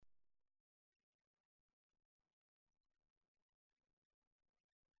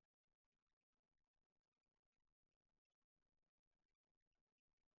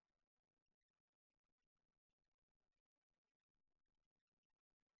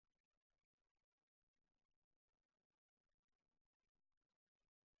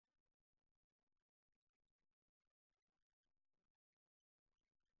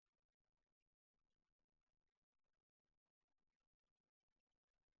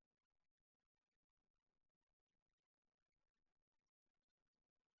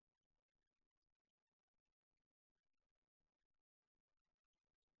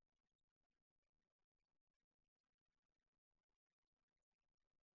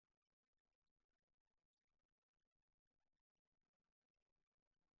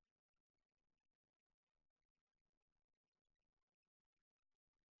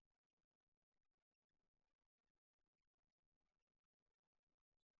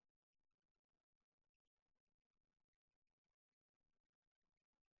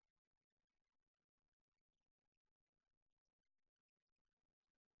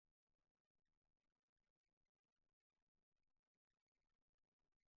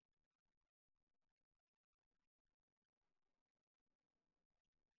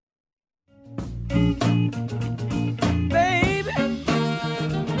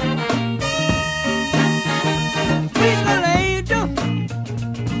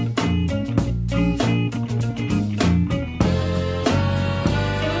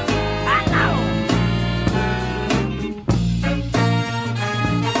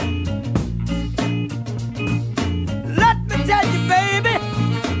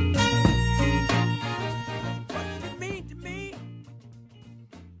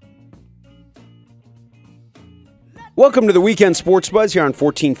Welcome to the Weekend Sports Buzz here on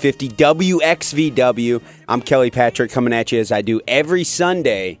 1450 WXVW. I'm Kelly Patrick coming at you as I do every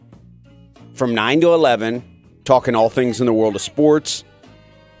Sunday from 9 to 11, talking all things in the world of sports.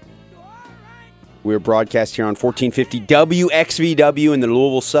 We're broadcast here on 1450 WXVW in the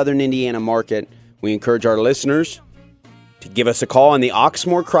Louisville, Southern Indiana market. We encourage our listeners to give us a call on the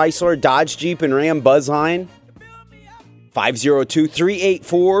Oxmoor Chrysler, Dodge, Jeep, and Ram Buzz line,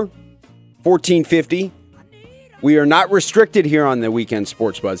 502-384-1450. We are not restricted here on the Weekend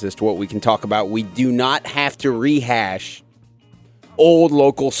Sports Buzz as to what we can talk about. We do not have to rehash old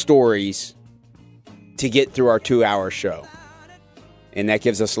local stories to get through our 2-hour show. And that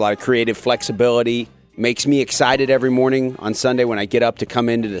gives us a lot of creative flexibility. Makes me excited every morning on Sunday when I get up to come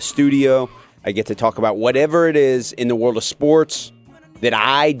into the studio. I get to talk about whatever it is in the world of sports that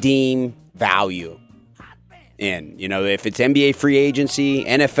I deem value in. You know, if it's NBA free agency,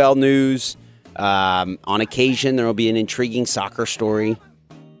 NFL news, on occasion, there will be an intriguing soccer story,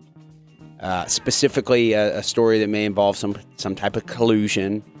 specifically a story that may involve some type of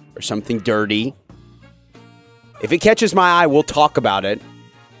collusion or something dirty. If it catches my eye, we'll talk about it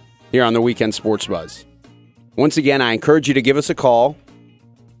here on the Weekend Sports Buzz. Once again, I encourage you to give us a call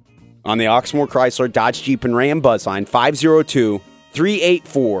on the Oxmoor Chrysler, Dodge, Jeep, and Ram Buzz line,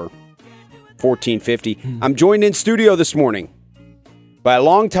 502-384-1450. I'm joined in studio this morning by a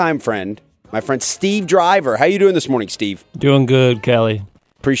longtime friend, my friend Steve Driver. How you doing this morning, Steve? Doing good, Kelly.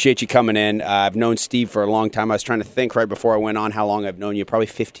 Appreciate you coming in. I've known Steve for a long time. I was trying to think right before I went on how long I've known you. Probably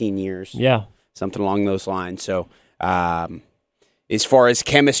 15 years. Yeah. Something along those lines. So as far as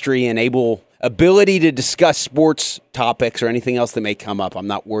chemistry and ability to discuss sports topics or anything else that may come up, I'm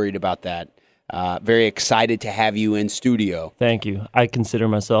not worried about that. Very excited to have you in studio. Thank you. I consider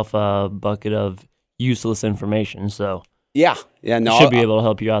myself a bucket of useless information, so... Yeah, no, should be able to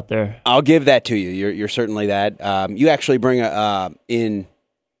help you out there. I'll give that to you. You're certainly that. You actually bring in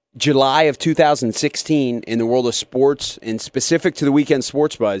July of 2016 in the world of sports, and specific to the Weekend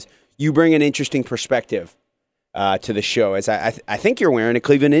Sports Buzz, you bring an interesting perspective to the show. As I think you're wearing a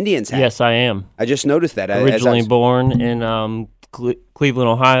Cleveland Indians hat. Yes, I am. I just noticed that. Originally born in Cleveland,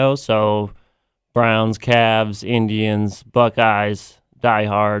 Ohio, so Browns, Cavs, Indians, Buckeyes, die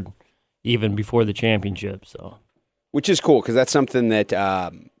hard, even before the championship. So. Which is cool, because that's something that,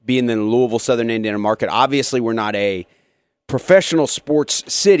 being in the Louisville, Southern Indiana market, obviously we're not a professional sports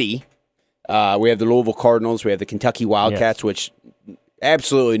city. We have the Louisville Cardinals, we have the Kentucky Wildcats, yes, which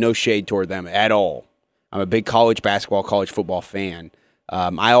absolutely no shade toward them at all. I'm a big college basketball, college football fan.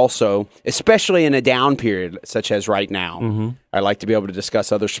 I also, especially in a down period such as right now, I like to be able to discuss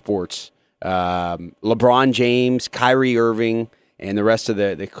other sports. LeBron James, Kyrie Irving, and the rest of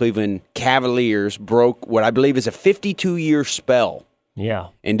the Cleveland Cavaliers broke what I believe is a 52-year spell. Yeah.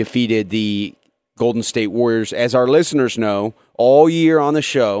 And defeated the Golden State Warriors. As our listeners know, all year on the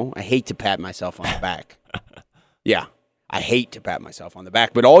show, I hate to pat myself on the back. Yeah, I hate to pat myself on the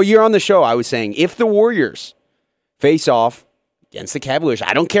back. But all year on the show, I was saying, if the Warriors face off against the Cavaliers,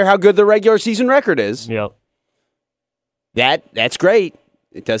 I don't care how good the regular season record is. Yep. That's great.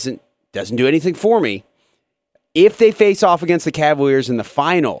 It doesn't do anything for me. If they face off against the Cavaliers in the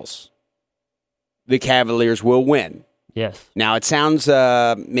finals, the Cavaliers will win. Yes. Now, it sounds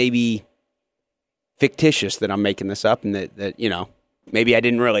maybe fictitious that I'm making this up and that maybe I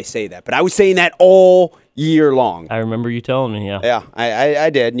didn't really say that. But I was saying that all year long. I remember you telling me, yeah. Yeah, I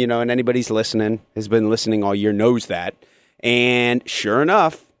did, and anybody's listening, has been listening all year, knows that. And sure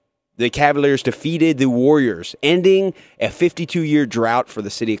enough, the Cavaliers defeated the Warriors, ending a 52-year drought for the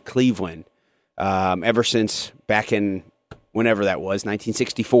city of Cleveland. Ever since back in whenever that was,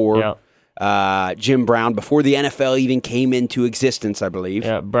 1964. Yeah. Jim Brown, before the NFL even came into existence, I believe.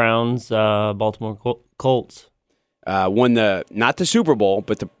 Yeah, Browns, Baltimore Colts. Won not the Super Bowl,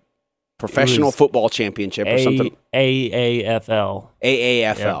 but the Professional Football Championship or something. AAFL.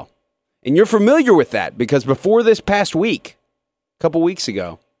 AAFL. Yeah. And you're familiar with that because before this past week, a couple weeks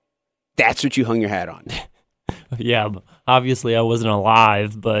ago, that's what you hung your hat on. Yeah, obviously I wasn't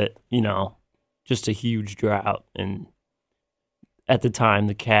alive, but, just a huge drought. And at the time,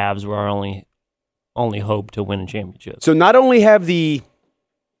 the Cavs were our only hope to win a championship. So not only have the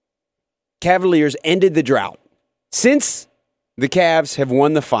Cavaliers ended the drought, since the Cavs have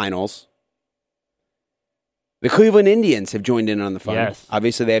won the finals, the Cleveland Indians have joined in on the fun. Yes.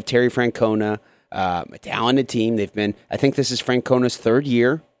 Obviously, they have Terry Francona, a talented team. I think this is Francona's third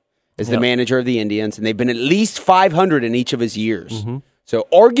year as the manager of the Indians, and they've been at least 500 in each of his years. Mm-hmm. So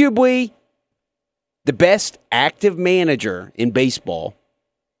arguably the best active manager in baseball.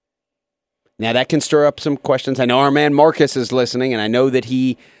 Now, that can stir up some questions. I know our man Marcus is listening, and I know that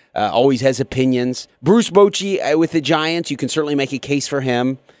he always has opinions. Bruce Bochy with the Giants, you can certainly make a case for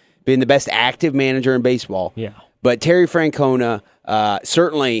him being the best active manager in baseball. Yeah. But Terry Francona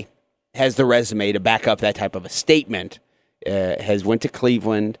certainly has the resume to back up that type of a statement. Has went to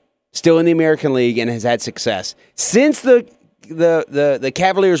Cleveland, still in the American League, and has had success. Since the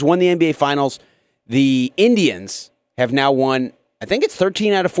Cavaliers won the NBA Finals, the Indians have now won, I think it's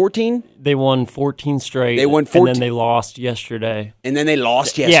 13 out of 14. They won 14 straight. They won 14. And then they lost yesterday.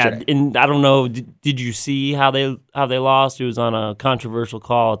 Yeah, and I don't know, did you see how they lost? It was on a controversial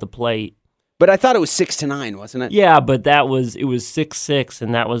call at the plate. But I thought it was 6-9, wasn't it? Yeah, but it was 6-6,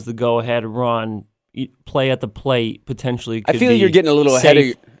 and that was the go-ahead run. Play at the plate potentially could I feel you're getting a little ahead of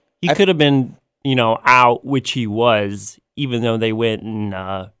you. He could have been, out, which he was, even though they went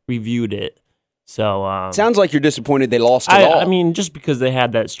and reviewed it. So sounds like you're disappointed they lost it all. I mean, just because they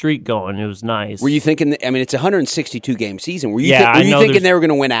had that streak going, it was nice. Were you thinking? It's a 162-game season. Were you Yeah, thinking they were going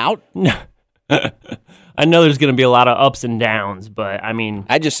to win out? I know there's going to be a lot of ups and downs, but I mean,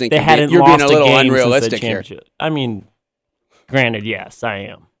 I just think they hadn't you're lost being a little game unrealistic since the here. championship. I mean, granted, yes, I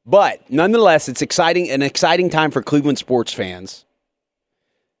am. But nonetheless, it's an exciting time for Cleveland sports fans.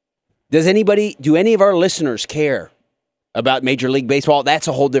 Do any of our listeners care about Major League Baseball? That's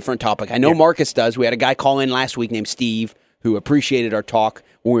a whole different topic. I know Marcus does. We had a guy call in last week named Steve who appreciated our talk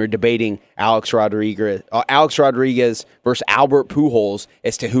when we were debating Alex Rodriguez versus Albert Pujols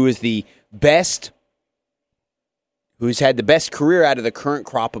as to who is the best, who's had the best career out of the current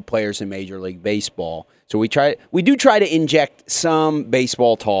crop of players in Major League Baseball. So we do try to inject some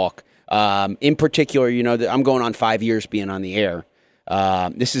baseball talk. In particular, I'm going on 5 years being on the air.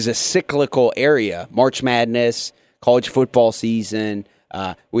 This is a cyclical area. March Madness, college football season.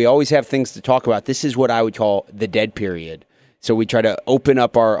 We always have things to talk about. This is what I would call the dead period. So we try to open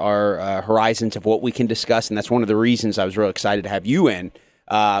up our horizons of what we can discuss, and that's one of the reasons I was real excited to have you in.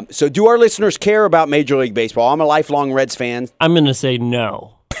 So do our listeners care about Major League Baseball? I'm a lifelong Reds fan. I'm going to say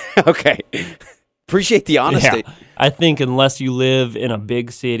no. Okay. Appreciate the honesty. Yeah. I think unless you live in a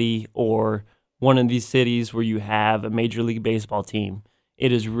big city or one of these cities where you have a Major League Baseball team,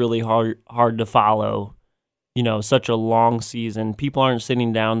 it is really hard to follow, such a long season. People aren't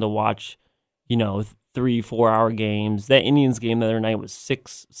sitting down to watch, 3-4 hour games. That Indians game the other night was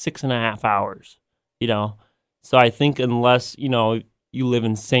 6.5 hours, So I think unless, you live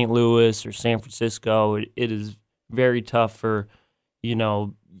in St. Louis or San Francisco, it is very tough for,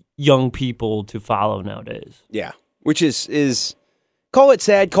 young people to follow nowadays. Yeah, which is call it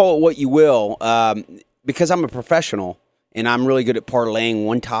sad, call it what you will, because I'm a professional and I'm really good at parlaying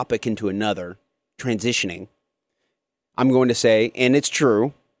one topic into another, transitioning. I'm going to say, and it's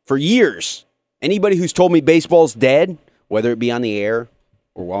true, for years, anybody who's told me baseball's dead, whether it be on the air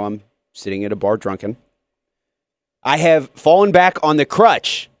or while I'm sitting at a bar drunken, I have fallen back on the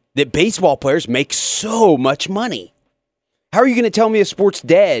crutch that baseball players make so much money. How are you going to tell me a sport's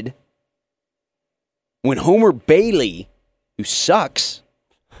dead when Homer Bailey, who sucks,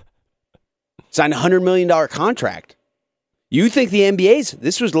 signed a $100 million contract? You think the NBA's,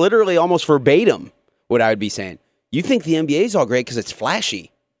 this was literally almost verbatim what I would be saying. You think the NBA's all great because it's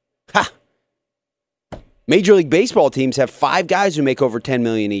flashy. Ha! Major League Baseball teams have 5 guys who make over $10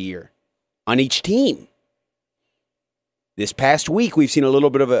 million a year on each team. This past week, we've seen a little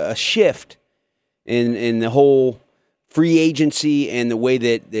bit of a shift in the whole free agency and the way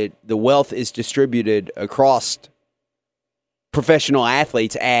that the wealth is distributed across professional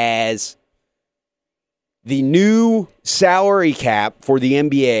athletes as the new salary cap for the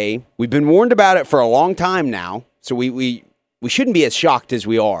NBA. We've been warned about it for a long time now, so we shouldn't be as shocked as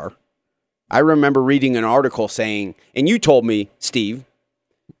we are. I remember reading an article saying, and you told me, Steve,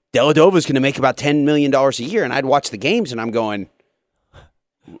 Delladova's going to make about $10 million a year, and I'd watch the games, and I'm going,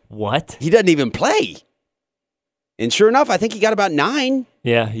 what? He doesn't even play. And sure enough, I think he got about 9.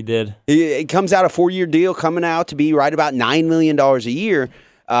 Yeah, he did. It comes out a 4-year deal coming out to be right about $9 million a year.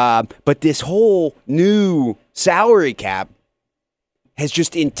 But this whole new salary cap has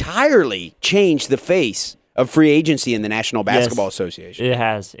just entirely changed the face of free agency in the National Basketball Association. It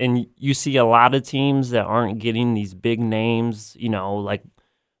has. And you see a lot of teams that aren't getting these big names, like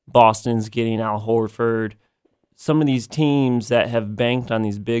Boston's getting Al Horford. Some of these teams that have banked on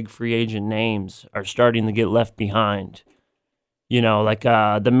these big free agent names are starting to get left behind. Like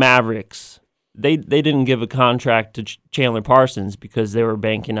the Mavericks. They didn't give a contract to Chandler Parsons because they were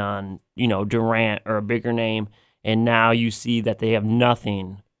banking on, Durant or a bigger name. And now you see that they have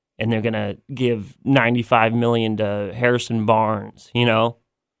nothing, and they're going to give $95 million to Harrison Barnes,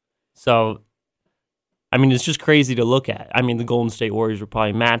 So, it's just crazy to look at. The Golden State Warriors would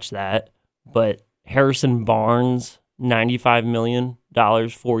probably match that, but Harrison Barnes, $95 million,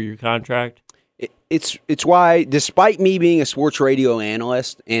 4-year contract. It's why, despite me being a sports radio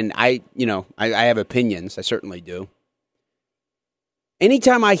analyst, and I have opinions, I certainly do.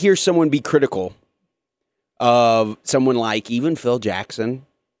 Anytime I hear someone be critical of someone like even Phil Jackson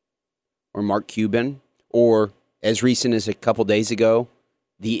or Mark Cuban, or as recent as a couple days ago,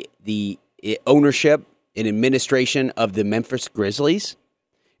 the ownership and administration of the Memphis Grizzlies,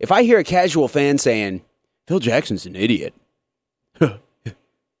 if I hear a casual fan saying, Phil Jackson's an idiot,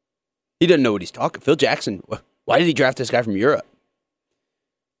 he doesn't know what he's talking. Phil Jackson, why did he draft this guy from Europe?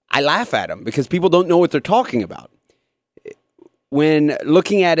 I laugh at him because people don't know what they're talking about. When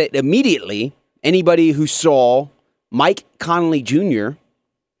looking at it immediately, anybody who saw Mike Conley Jr.,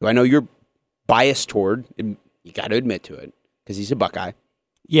 who I know you're biased toward, you got to admit to it, because he's a Buckeye.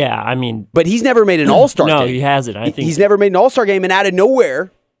 Yeah, I mean... But he's never made an All-Star game. No, he hasn't. I think he's never made an All-Star game, and out of nowhere,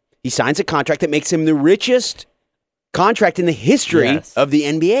 he signs a contract that makes him the richest contract in the history of the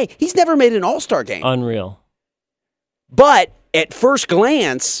NBA. He's never made an All-Star game. Unreal. But at first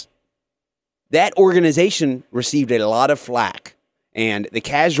glance, that organization received a lot of flack. And the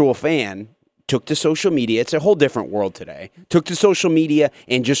casual fan took to social media. It's a whole different world today. Took to social media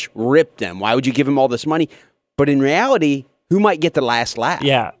and just ripped them. Why would you give him all this money? But in reality, who might get the last laugh?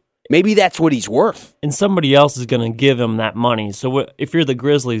 Yeah. Maybe that's what he's worth. And somebody else is going to give him that money. So if you're the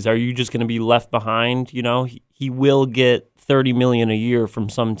Grizzlies, are you just going to be left behind? You know, he will get $30 million a year from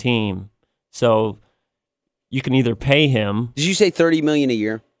some team. So you can either pay him. Did you say $30 million a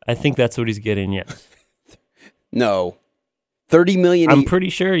year? I think that's what he's getting, yes. No. $30 million I'm pretty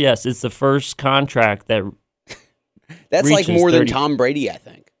sure, yes. It's the first contract that that's like more than Tom Brady, I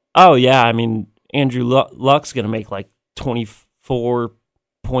think. Oh, yeah. I mean, Andrew Luck's going to make like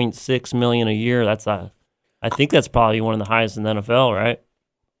 $24.6 million a year. I think that's probably one of the highest in the NFL, right?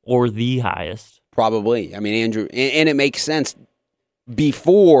 Or the highest. Probably. I mean, Andrew, and it makes sense.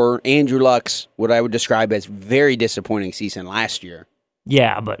 Before Andrew Luck's, what I would describe as very disappointing season last year.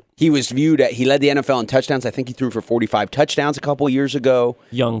 Yeah, but he was he led the NFL in touchdowns. I think he threw for 45 touchdowns a couple years ago.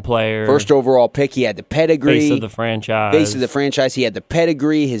 Young player. First overall pick. He had the pedigree. Face of the franchise. Face of the franchise. He had the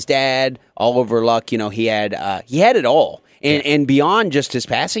pedigree. His dad, Oliver Luck, he had it all. And beyond just his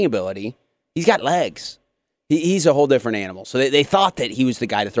passing ability, he's got legs. He's a whole different animal. So they thought that he was the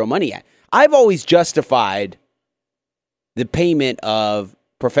guy to throw money at. I've always justified the payment of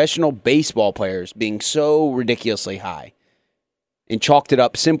professional baseball players being so ridiculously high, and chalked it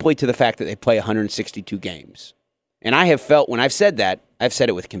up simply to the fact that they play 162 games. And I have felt, when I've said that, I've said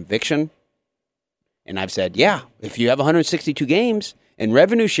it with conviction. And I've said, yeah, if you have 162 games and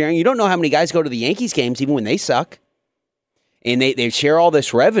revenue sharing, you don't know how many guys go to the Yankees games even when they suck. And they share all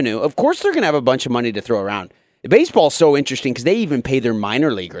this revenue. Of course they're going to have a bunch of money to throw around. Baseball's so interesting because they even pay their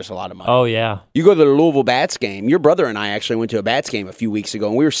minor leaguers a lot of money. Oh, yeah. You go to the Louisville Bats game. Your brother and I actually went to a Bats game a few weeks ago,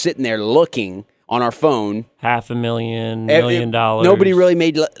 and we were sitting there looking on our phone. $500,000, $1 million. Nobody really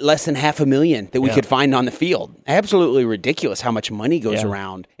made less than $500,000 that we could find on the field. Absolutely ridiculous how much money goes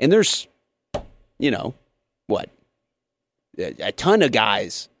around. And there's, a ton of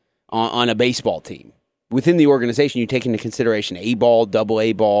guys on a baseball team. Within the organization, you take into consideration A-ball, double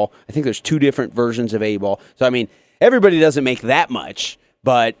A-ball. I think there's 2 different versions of A-ball. So, I mean, everybody doesn't make that much,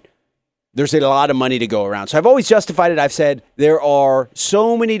 but there's a lot of money to go around. So I've always justified it. I've said there are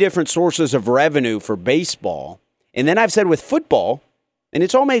so many different sources of revenue for baseball. And then I've said with football, and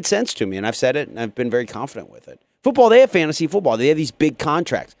it's all made sense to me, and I've said it, and I've been very confident with it. Football, they have fantasy football. They have these big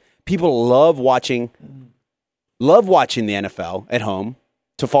contracts. People love watching the NFL at home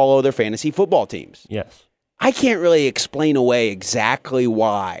to follow their fantasy football teams. Yes. I can't really explain away exactly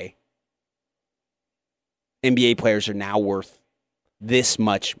why NBA players are now worth this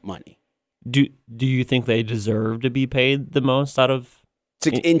much money. Do you think they deserve to be paid the most out of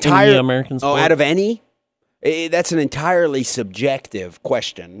the American sport? Oh, out of any? That's an entirely subjective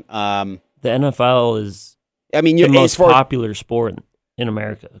question. The NFL is the most popular sport in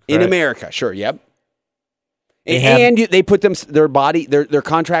America. Correct? In America, sure, yep. They put their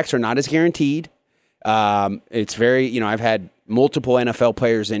contracts are not as guaranteed. It's very, I've had multiple NFL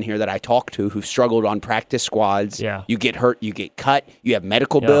players in here that I talk to who've struggled on practice squads. Yeah. You get hurt, you get cut, you have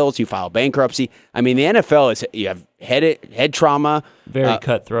medical bills, you file bankruptcy. I mean, the NFL you have head trauma. Very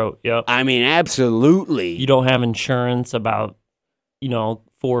cutthroat. Yep. I mean, absolutely. You don't have insurance about, 4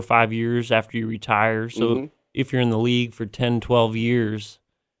 or 5 years after you retire. So if you're in the league for 10, 12 years,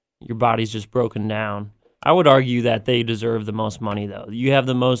 your body's just broken down. I would argue that they deserve the most money, though. You have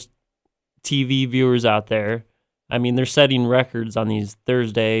the most TV viewers out there. I mean, they're setting records on these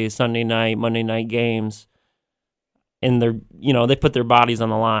Thursday, Sunday night, Monday night games, and they put their bodies on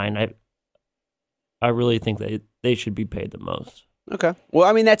the line. I really think they should be paid the most. Okay. Well,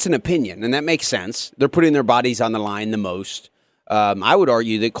 I mean, that's an opinion, and that makes sense. They're putting their bodies on the line the most. I would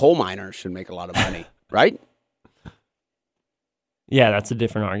argue that coal miners should make a lot of money, right? Yeah, that's a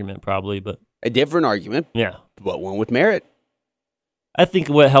different argument probably, but A different argument, yeah. but one with merit. I think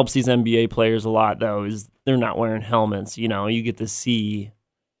what helps these NBA players a lot, though, is they're not wearing helmets. You know, you get to see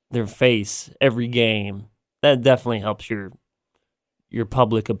their face every game. That definitely helps your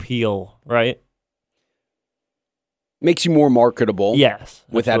public appeal, right? Makes you more marketable. Yes,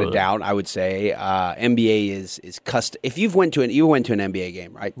 without absolutely. a doubt. I would say NBA is custom. If you went to an NBA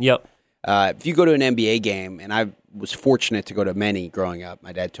game, right? Yep. If you go to an NBA game, and I was fortunate to go to many growing up.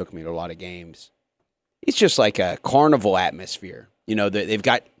 My dad took me to a lot of games. It's just like a carnival atmosphere. You know, they've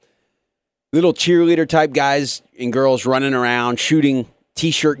got little cheerleader type guys and girls running around, shooting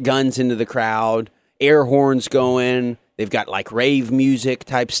T-shirt guns into the crowd, air horns going. They've got like rave music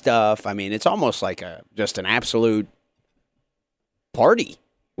type stuff. I mean, it's almost like just an absolute party,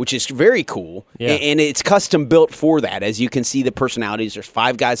 which is very cool. Yeah. And it's custom built for that. As you can see, the personalities. There's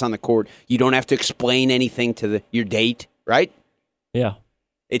 5 guys on the court. You don't have to explain anything to your date, right? Yeah.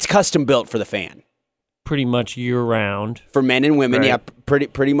 It's custom built for the fan. Pretty much year round. For men and women, Right. yeah,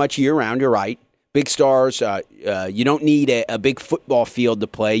 pretty much year round. You're right. Big stars. You don't need a big football field to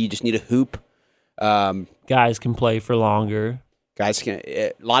play. You just need a hoop. Guys can play for longer.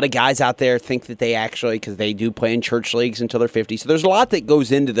 A lot of guys out there think that they actually, because they do play in church leagues until they're 50. So there's a lot that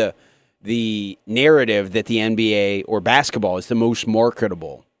goes into the narrative that the NBA or basketball is the most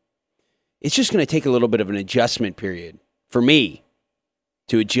marketable. It's just going to take a little bit of an adjustment period for me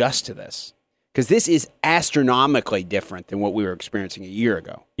to adjust to this, because this is astronomically different than what we were experiencing a year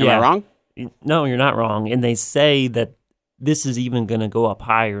ago. Am I wrong? No, you're not wrong. And they say that this is even going to go up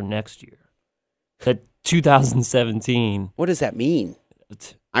higher next year. That 2017. What does that mean?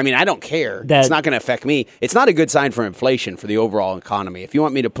 I mean, I don't care. That- It's not going to affect me. It's not a good sign for inflation for the overall economy. If you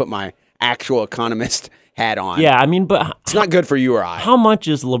want me to put my actual economist hat on, Yeah, I mean, but it's not good for you or I. how much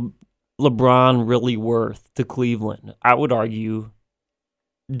is LeBron really worth to Cleveland? I would argue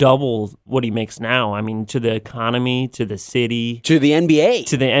double what he makes now. I mean, to the economy, to the city, To the NBA.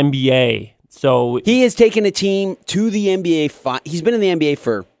 to the NBA. So He has taken a team to the NBA. He's been in the NBA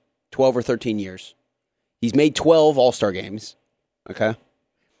for 12 or 13 years. He's made 12 All-Star games. Okay.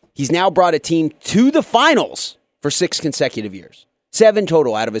 He's now brought a team to the finals for 6 consecutive years. 7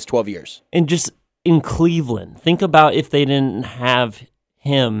 total out of his 12 years. and just in Cleveland, think about if they didn't have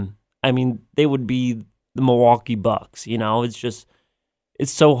him. I mean, they would be the Milwaukee Bucks. You know, it's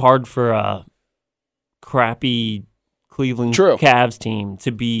so hard for a crappy Cleveland True. Cavs team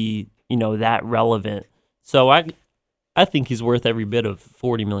to be, you know, that relevant. So I think he's worth every bit of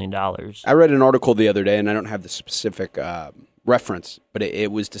 $40 million. I read an article the other day, and I don't have the specific reference, but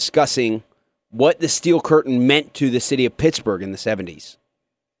it was discussing what the Steel Curtain meant to the city of Pittsburgh in the 70s.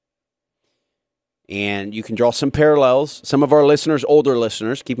 And you can draw some parallels. Some of our listeners, older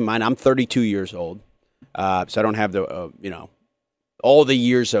listeners, keep in mind I'm 32 years old, so I don't have the all the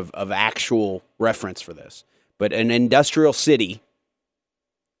years of actual reference for this. But an industrial city,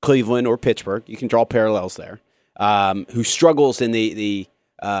 Cleveland or Pittsburgh, you can draw parallels there, who struggles in the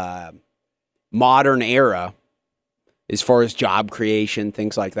modern era as far as job creation,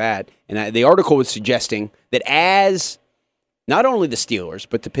 things like that. And the article was suggesting that as not only the Steelers,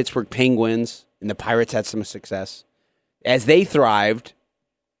 but the Pittsburgh Penguins and the Pirates had some success, as they thrived,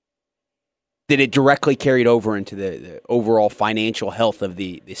 that it directly carried over into the overall financial health of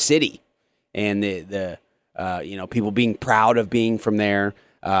the city and the people being proud of being from there.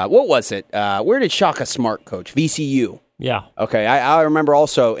 What was it? Where did Shaka Smart coach? VCU. Yeah. Okay, I remember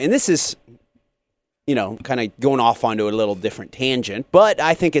also, and this is, kind of going off onto a little different tangent, but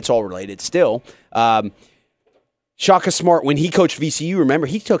I think it's all related still. Shaka Smart, when he coached VCU, remember,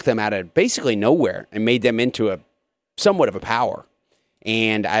 he took them out of basically nowhere and made them into somewhat of a power.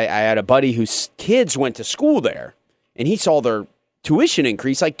 And I had a buddy whose kids went to school there, and he saw their tuition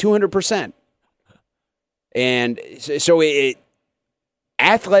increase like 200%. And so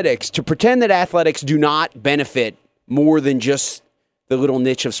athletics, to pretend that athletics do not benefit more than just the little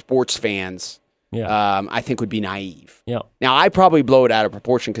niche of sports fans, Yeah. I think would be naive. Yeah. Now, I probably blow it out of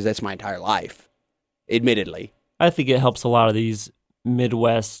proportion because that's my entire life, admittedly. I think it helps a lot of these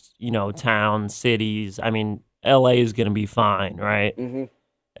Midwest, towns, cities. I mean, LA is going to be fine, right? Mm-hmm.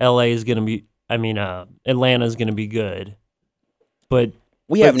 LA is going to be, Atlanta is going to be good. But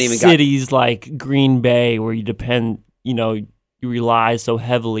We haven't even got cities like Green Bay where you depend, you rely so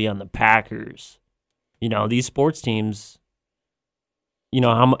heavily on the Packers. These sports teams,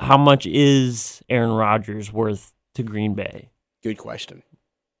 how much is Aaron Rodgers worth to Green Bay? Good question.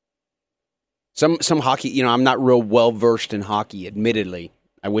 Some hockey, I'm not real well versed in hockey, admittedly.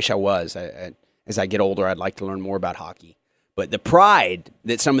 I wish I was. As I get older, I'd like to learn more about hockey. But the pride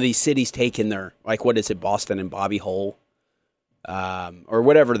that some of these cities take in their, like, what is it, Boston and Bobby Hull, or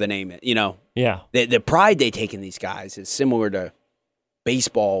whatever the name is, Yeah. The pride they take in these guys is similar to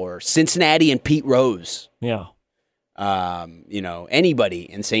baseball or Cincinnati and Pete Rose. Yeah.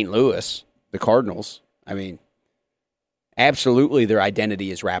 Anybody in St. Louis, the Cardinals. I mean, absolutely their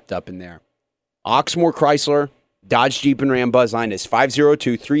identity is wrapped up in there. Oxmoor Chrysler, Dodge Jeep and Ram Buzzline is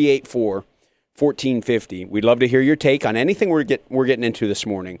 502-384-1450. We'd love to hear your take on anything we're getting into this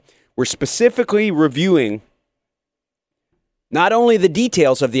morning. We're specifically reviewing not only the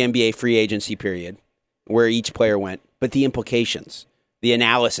details of the NBA free agency period, where each player went, but the implications, the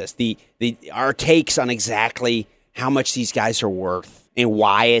analysis, our takes on exactly how much these guys are worth and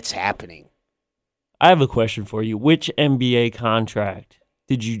why it's happening. I have a question for you. Which NBA contract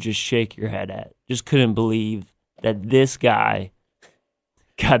did you just shake your head at? Just couldn't believe that this guy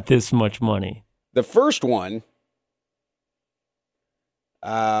got this much money. The first one,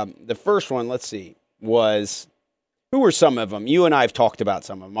 let's see, was, who were some of them? You and I have talked about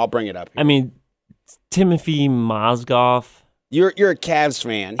some of them. I'll bring it up here. I mean, Timothy Mozgov. You're a Cavs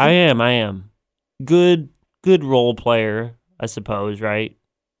fan. I am. Good role player, I suppose, right?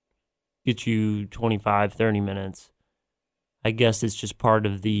 Get you 25, 30 minutes. I guess it's just part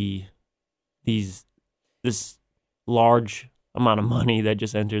of this large amount of money that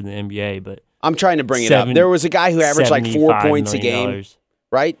just entered the NBA. But I'm trying to bring it up. There was a guy who averaged like 4 points a game,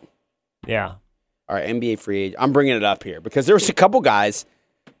 right? Yeah. All right, NBA free agent. I'm bringing it up here because there was a couple guys.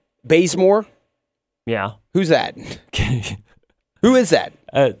 Bazemore. Yeah. Who's that? Who is that?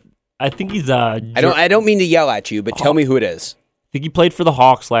 I think he's I don't mean to yell at you, but tell me who it is. I think he played for the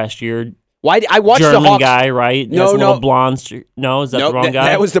Hawks last year. Why? I watched German the Hawks guy, right? No. Blonde. No, is that the wrong guy?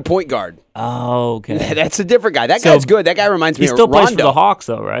 That was the point guard. Oh, okay. That's a different guy. That guy's good. That guy reminds me of Rondo. He still plays for the Hawks,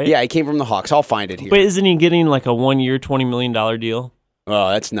 though, right? Yeah, he came from the Hawks. I'll find it here. But isn't he getting like a 1 year, $20 million deal?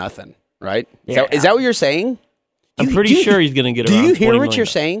 Oh, that's nothing, right? Yeah. Is that what you're saying? I'm pretty sure he's going to get around $20 million. Do you hear what you're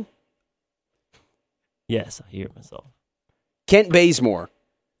saying? Yes, I hear it myself. Kent Bazemore,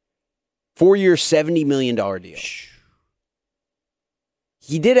 4 year, $70 million deal.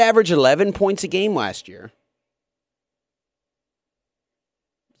 He did average 11 points a game last year.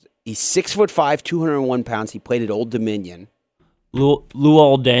 He's 6'5", 201 pounds. He played at Old Dominion.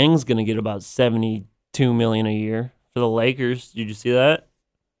 Luol Deng's going to get about $72 million a year for the Lakers. Did you see that?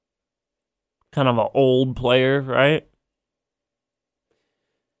 Kind of an old player, right?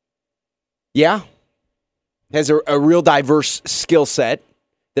 Yeah. Has a real diverse skill set.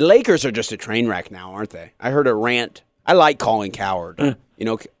 The Lakers are just a train wreck now, aren't they? I heard a rant. I like Colin Cowherd.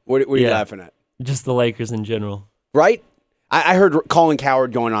 What are you laughing at? Just the Lakers in general. Right? I heard Colin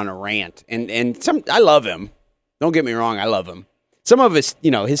Cowherd going on a rant, and I love him. Don't get me wrong, I love him. Some of his,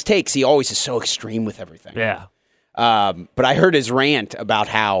 his takes, he always is so extreme with everything. Yeah. But I heard his rant about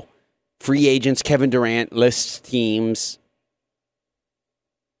how free agents, Kevin Durant lists teams,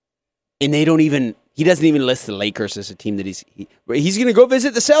 and he doesn't even list the Lakers as a team that he's going to go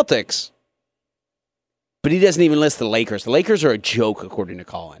visit the Celtics. But he doesn't even list the Lakers. The Lakers are a joke, according to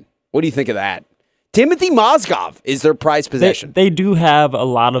Colin. What do you think of that? Timothy Mozgov is their prized possession. They do have a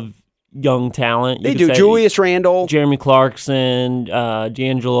lot of young talent. They do. Julius Randle. Jeremy Clarkson,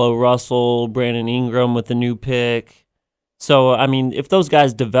 D'Angelo Russell, Brandon Ingram with the new pick. So, I mean, if those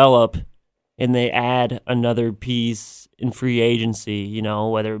guys develop and they add another piece in free agency,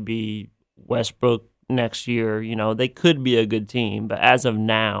 whether it be Westbrook next year, they could be a good team. But as of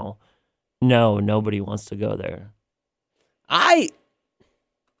now, no, nobody wants to go there.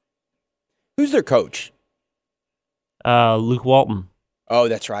 Who's their coach? Luke Walton. Oh,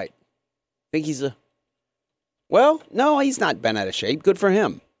 that's right. I think he's no, he's not been out of shape. Good for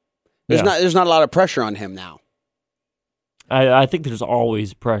him. There's not a lot of pressure on him now. I think there's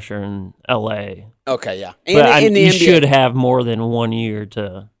always pressure in L.A. Okay, yeah. But in the he NBA. should have more than 1 year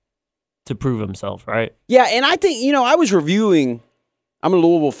to prove himself, right? Yeah, and I think, I was reviewing, I'm a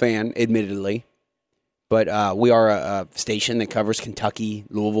Louisville fan, admittedly, but we are a station that covers Kentucky,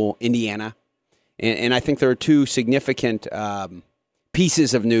 Louisville, Indiana, and I think there are two significant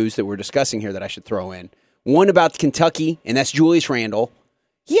pieces of news that we're discussing here that I should throw in. One about Kentucky, and that's Julius Randle.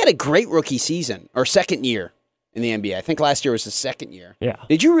 He had a great rookie season, or second year in the NBA. I think last year was his second year. Yeah.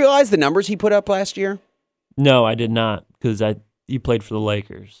 Did you realize the numbers he put up last year? No, I did not, because he played for the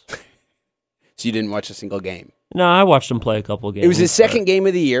Lakers. So you didn't watch a single game? No, I watched him play a couple of games. It was his second game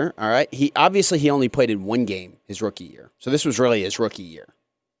of the year, all right? He only played in one game his rookie year. So this was really his rookie year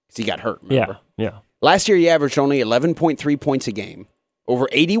because he got hurt, remember? Yeah. Last year he averaged only 11.3 points a game over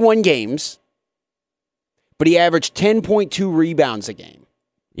 81 games, but he averaged 10.2 rebounds a game.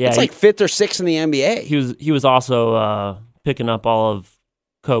 Yeah, it's like 5th or 6th in the NBA. He was also picking up all of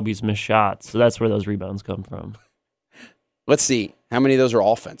Kobe's missed shots, so that's where those rebounds come from. Let's see how many of those are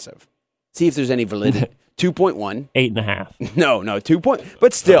offensive. See if there's any validity. 2.1. 8.5. No, 2 point.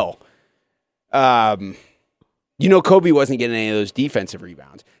 But still, Kobe wasn't getting any of those defensive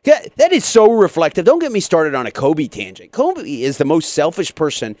rebounds. That is so reflective. Don't get me started on a Kobe tangent. Kobe is the most selfish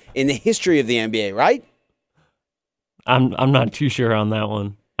person in the history of the NBA, right? I'm not too sure on that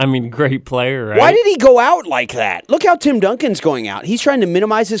one. I mean, great player, right? Why did he go out like that? Look how Tim Duncan's going out. He's trying to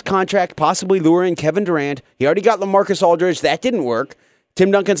minimize his contract, possibly lure in Kevin Durant. He already got LaMarcus Aldridge. That didn't work. Tim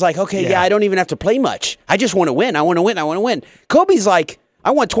Duncan's like, okay, I don't even have to play much. I just want to win. I want to win. Kobe's like,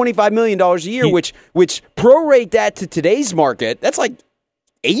 I want $25 million a year, which prorate that to today's market. That's like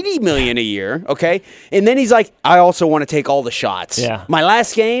 $80 million a year, okay? And then he's like, I also want to take all the shots. Yeah. My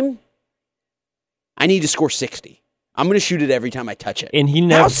last game, I need to score 60. I'm going to shoot it every time I touch it. And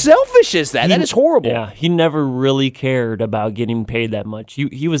how selfish is that? That is horrible. Yeah, he never really cared about getting paid that much.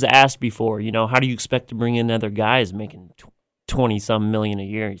 He was asked before, how do you expect to bring in other guys making 20-some million a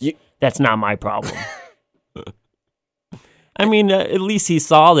year? That's not my problem. I mean, at least he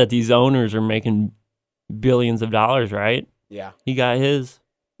saw that these owners are making billions of dollars, right? Yeah. He got his.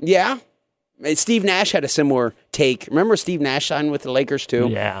 Yeah. Steve Nash had a similar take. Remember Steve Nash signed with the Lakers too?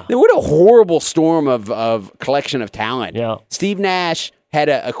 Yeah. What a horrible storm of collection of talent. Yeah. Steve Nash had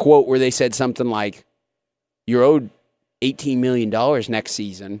a quote where they said something like, you're owed $18 million next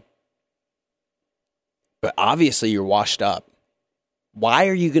season, but obviously you're washed up. Why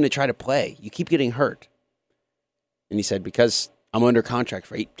are you going to try to play? You keep getting hurt. And he said, because I'm under contract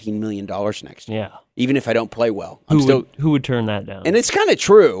for $18 million next year. Yeah. Even if I don't play well. Who would turn that down? And it's kind of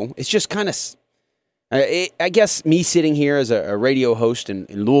true. It's just kind of, I guess me sitting here as a radio host in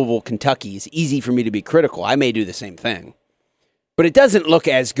Louisville, Kentucky, is easy for me to be critical. I may do the same thing. But it doesn't look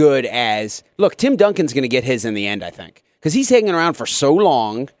as good as, look, Tim Duncan's going to get his in the end, I think. Because he's hanging around for so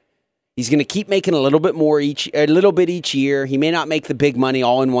long. He's going to keep making a little bit each year. He may not make the big money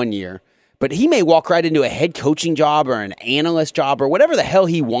all in one year. But he may walk right into a head coaching job or an analyst job or whatever the hell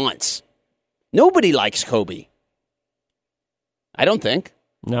he wants. Nobody likes Kobe. I don't think.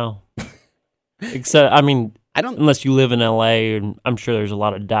 No. Except, unless you live in L.A., and I'm sure there's a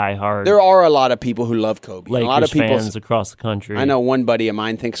lot of diehard. There are a lot of people who love Kobe. Lakers a lot of people, fans across the country. I know one buddy of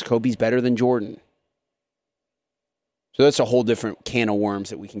mine thinks Kobe's better than Jordan. So that's a whole different can of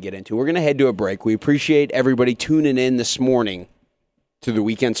worms that we can get into. We're going to head to a break. We appreciate everybody tuning in this morning to the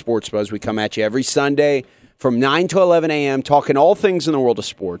Weekend Sports Buzz. We come at you every Sunday from 9 to 11 a.m., talking all things in the world of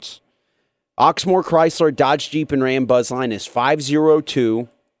sports. Oxmoor Chrysler, Dodge Jeep, and Ram Buzzline is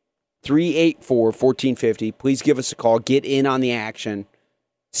 502-384-1450. Please give us a call. Get in on the action.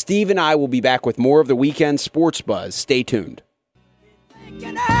 Steve and I will be back with more of the Weekend Sports Buzz. Stay tuned.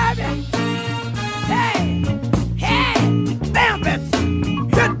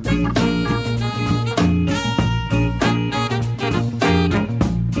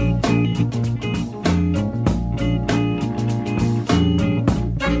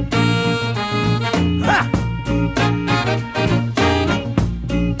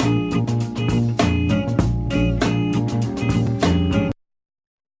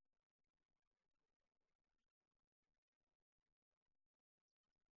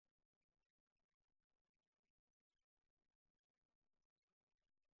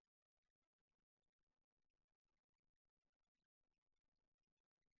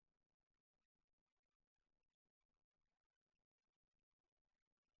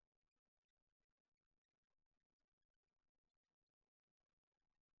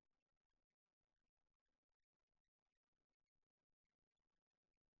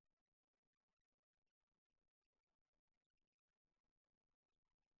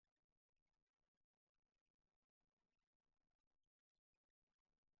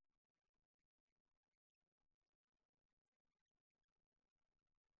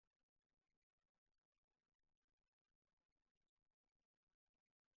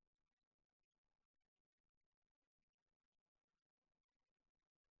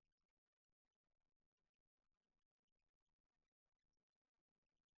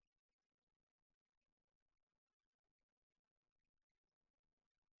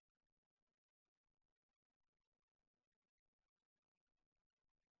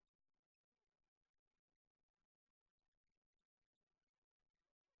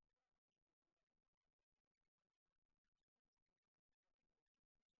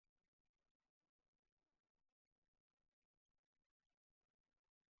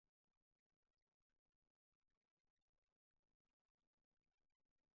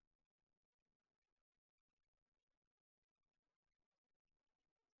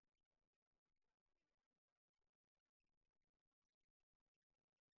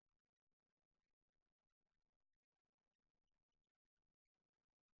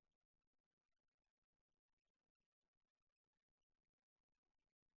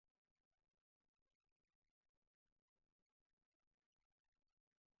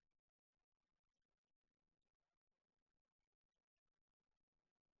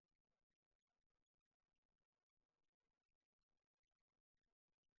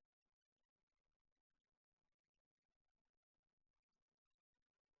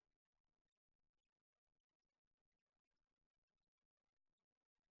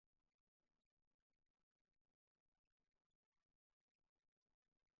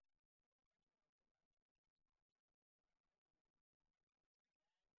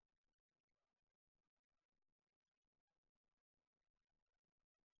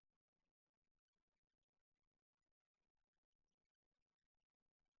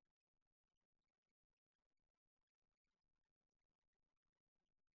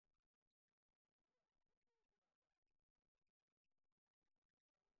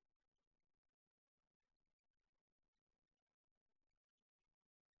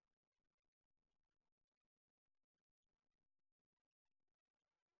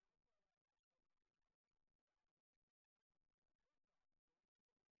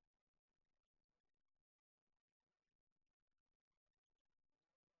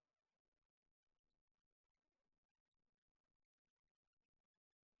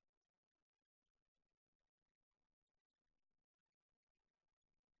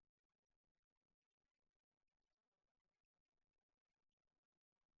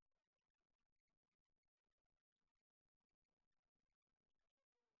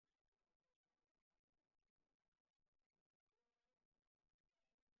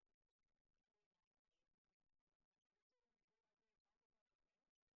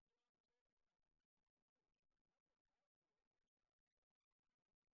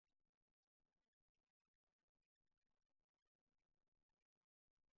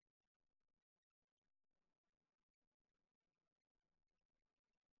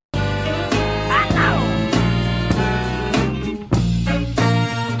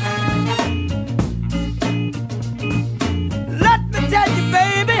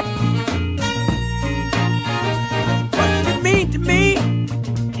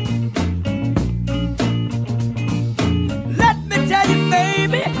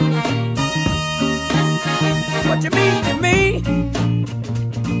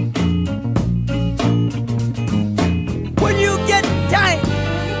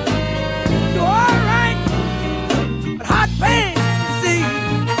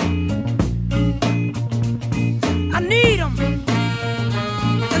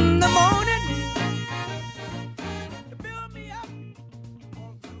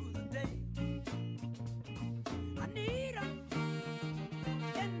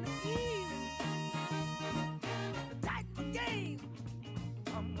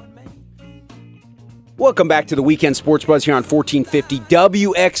 Welcome back to the Weekend Sports Buzz here on 1450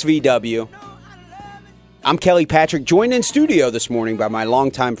 WXVW. I'm Kelly Patrick, joined in studio this morning by my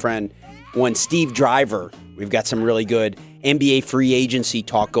longtime friend, one Steve Driver. We've got some really good NBA free agency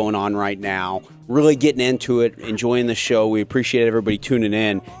talk going on right now. Really getting into it, enjoying the show. We appreciate everybody tuning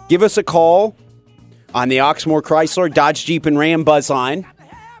in. Give us a call on the Oxmoor Chrysler, Dodge Jeep, and Ram Buzz line,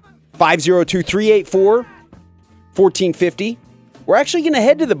 502-384-1450. We're actually going to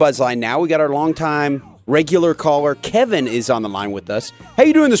head to the Buzz line now. We got our longtime regular caller, Kevin, is on the line with us. How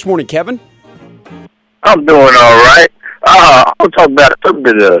you doing this morning, Kevin? I'm doing all right. I'll talk about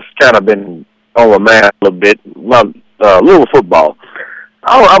something that's kind of been on my mind a little bit. Louisville football.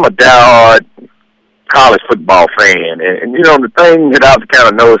 I'm a diehard college football fan, and you know the thing that I've kind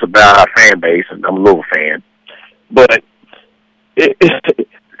of noticed about our fan base, and I'm a Louisville fan, but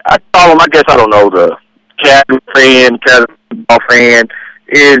I call them. I guess I don't know the casual football fan.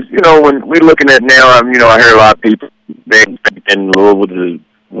 Is, you know, when we're looking at now, I hear a lot of people in Louisville to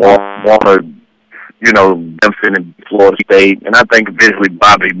want to, you know, Memphis and Florida State, and I think eventually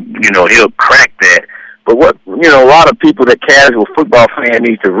Bobby, he'll crack that. But what, a lot of people that casual football fan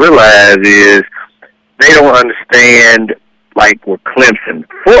needs to realize is they don't understand, like, with Clemson.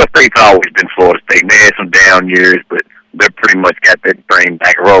 Florida State's always been Florida State. They had some down years, but they're pretty much got that train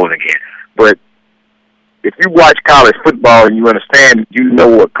back rolling again. But if you watch college football and you understand, you know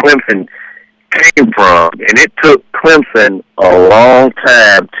what Clemson came from, and it took Clemson a long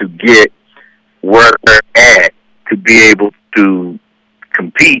time to get where they're at to be able to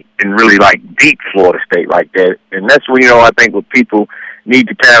compete and really, like, beat Florida State like that. And that's when, I think what people need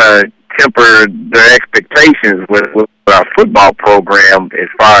to kind of temper their expectations with our football program as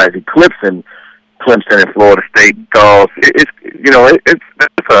far as eclipsing Clemson and Florida State, because it's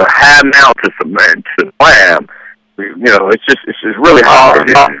a high mountain to climb. It's just really hard.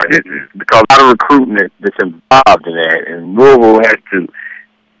 It's because a lot of recruiting that's involved in that, and Louisville has to,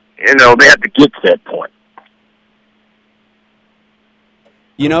 they have to get to that point.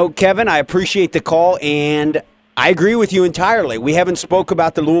 Kevin, I appreciate the call, and I agree with you entirely. We haven't spoke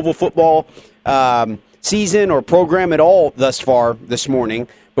about the Louisville football season or program at all thus far this morning,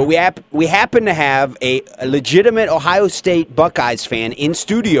 but we happen to have a legitimate Ohio State Buckeyes fan in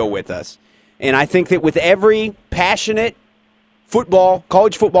studio with us. And I think that with every passionate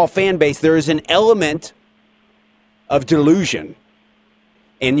college football fan base, there is an element of delusion.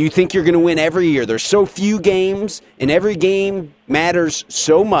 And you think you're going to win every year. There's so few games, and every game matters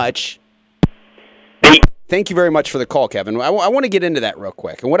so much. Thank you very much for the call, Kevin. I want to get into that real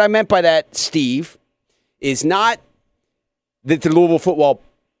quick. And what I meant by that, Steve, is not that the Louisville football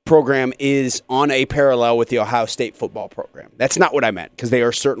program is on a parallel with the Ohio State football program. That's not what I meant, because they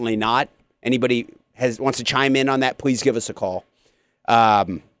are certainly not. Anybody wants to chime in on that, please give us a call.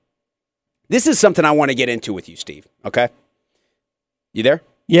 This is something I want to get into with you, Steve, okay? You there?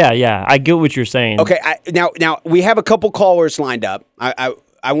 Yeah, I get what you're saying. Okay, now we have a couple callers lined up. I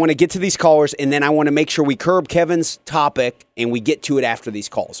want to get to these callers, and then I want to make sure we curb Kevin's topic, and we get to it after these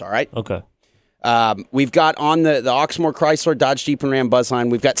calls, all right? Okay. We've got on the Oxmoor Chrysler, Dodge Jeep, and Ram Buzz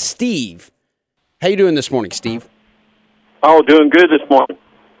line, we've got Steve. How you doing this morning, Steve? Oh, doing good this morning.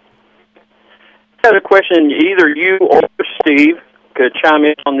 I had a question. Either you or Steve could chime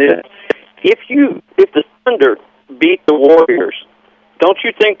in on this. If the Thunder beat the Warriors, don't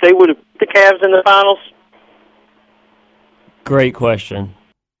you think they would have beat the Cavs in the finals? Great question.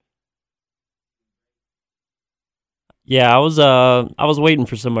 Yeah, I was waiting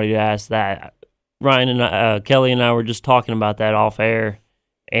for somebody to ask that. Ryan and Kelly and I were just talking about that off air,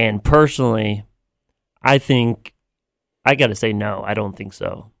 and personally, I think I got to say no. I don't think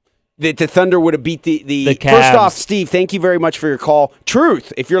so. That the Thunder would have beat the Cavs. First off, Steve, thank you very much for your call.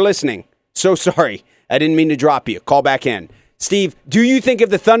 Truth, if you're listening, so sorry. I didn't mean to drop you. Call back in. Steve, do you think if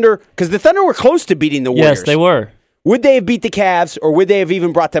the Thunder, because the Thunder were close to beating the Warriors. Yes, they were. Would they have beat the Cavs, or would they have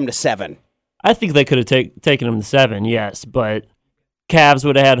even brought them to 7? I think they could have taken them to 7, yes, but Cavs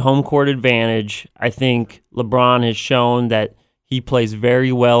would have had home court advantage. I think LeBron has shown that he plays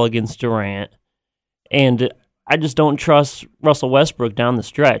very well against Durant, and I just don't trust Russell Westbrook down the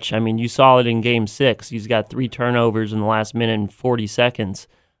stretch. I mean, you saw it in Game 6. He's got 3 turnovers in the last minute and 40 seconds.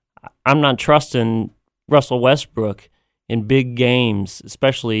 I'm not trusting Russell Westbrook in big games,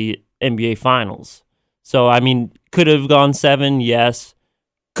 especially NBA Finals. So, I mean, could have gone 7, yes.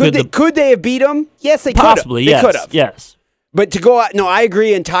 Could they have beat them? Yes, they could have. Possibly, yes. They could have. Yes. But to go out, no, I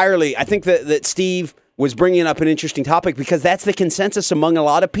agree entirely. I think that Steve was bringing up an interesting topic, because that's the consensus among a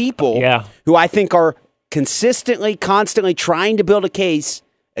lot of people who I think are consistently, constantly trying to build a case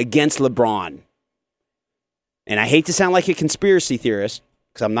against LeBron. And I hate to sound like a conspiracy theorist,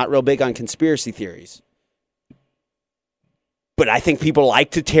 because I'm not real big on conspiracy theories. But I think people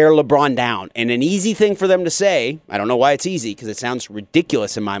like to tear LeBron down. And an easy thing for them to say, I don't know why it's easy because it sounds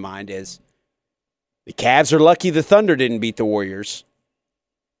ridiculous in my mind, is the Cavs are lucky the Thunder didn't beat the Warriors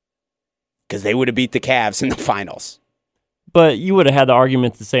because they would have beat the Cavs in the finals. But you would have had the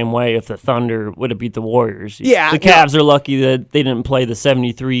argument the same way if the Thunder would have beat the Warriors. Yeah, the Cavs are lucky that they didn't play the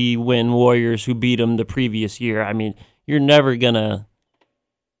 73-win Warriors who beat them the previous year. I mean, you're never gonna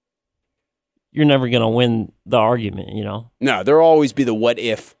win the argument, you know? No, there'll always be the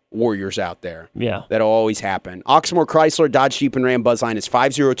what-if Warriors out there. Yeah. That'll always happen. Oxmoor Chrysler, Dodge Jeep, and Ram Buzzline is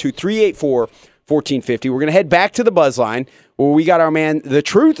 502-384-1450. We're going to head back to the Buzzline where we got our man, The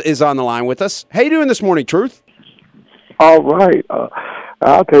Truth, is on the line with us. How you doing this morning, Truth? All right.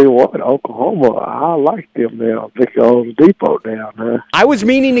 I'll tell you what, Oklahoma, I like them now. Victor Oladipo down there. I was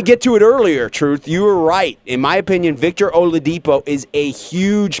meaning to get to it earlier, Truth. You were right. In my opinion, Victor Oladipo is a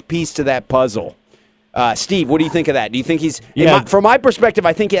huge piece to that puzzle. Steve, what do you think of that? Do you think he's from my perspective,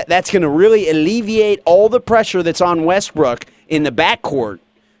 I think that's going to really alleviate all the pressure that's on Westbrook in the backcourt.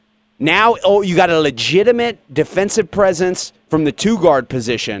 Now, you got a legitimate defensive presence from the two-guard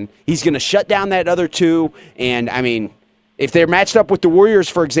position. He's going to shut down that other two, and, I mean, if they're matched up with the Warriors,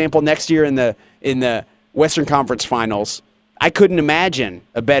 for example, next year in the Western Conference Finals, I couldn't imagine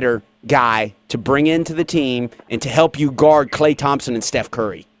a better guy to bring into the team and to help you guard Klay Thompson and Steph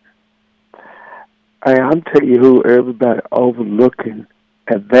Curry. Hey, I'm telling you who everybody overlooking,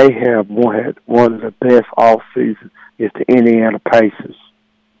 and they have one of the best off seasons is the Indiana Pacers.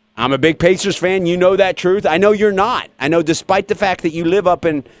 I'm a big Pacers fan. You know that, Truth. I know you're not. I know despite the fact that you live up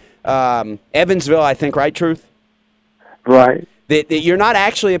in Evansville, I think, right, Truth? Right. That you're not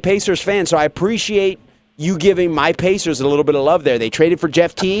actually a Pacers fan, so I appreciate you giving my Pacers a little bit of love there. They traded for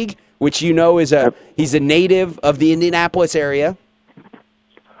Jeff Teague, which you know he's a native of the Indianapolis area.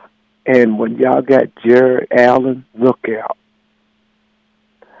 And when y'all got Jared Allen, look out.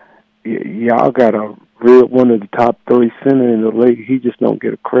 Y'all got one of the top 3 centers in the league. He just don't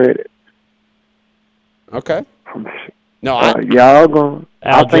get a credit. Okay. No, y'all going.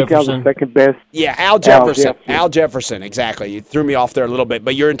 I think y'all Jefferson. the second best. Yeah, Al Jefferson. Al Jefferson, exactly. You threw me off there a little bit,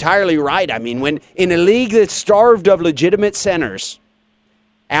 but you're entirely right. I mean, when in a league that's starved of legitimate centers,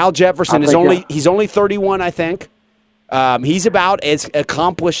 Al Jefferson he's only 31, I think. He's about as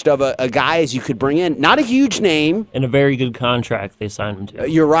accomplished of a guy as you could bring in. Not a huge name. And a very good contract they signed him to.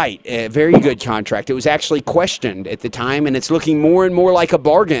 You're right. A very good contract. It was actually questioned at the time, and it's looking more and more like a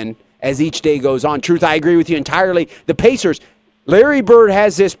bargain as each day goes on. Truth, I agree with you entirely. The Pacers, Larry Bird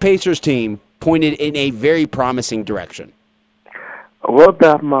has this Pacers team pointed in a very promising direction. What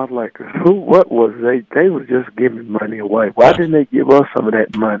about my Lakers? What was they? They were just giving money away. Why didn't they give us some of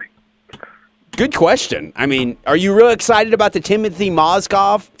that money? Good question. I mean, are you real excited about the Timothy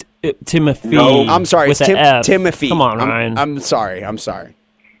Mozgov? Timothy. No, I'm sorry. With It's F. Timothy. Come on, Ryan. I'm sorry.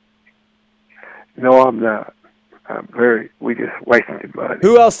 No, I'm not. We just wasted money.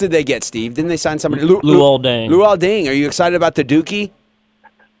 Who else did they get, Steve? Didn't they sign somebody? Lou Alding. Lou Alding. Are you excited about the Dookie?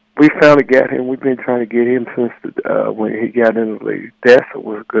 We finally got him. We've been trying to get him since when he got in the league. Dessa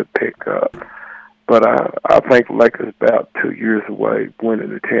was a good pickup. But I think Lakers about 2 years away winning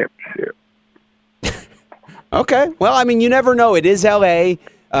the championship. Okay. Well, I mean, you never know. It is L.A.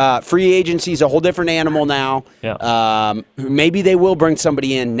 Free agency is a whole different animal now. Yeah. Maybe they will bring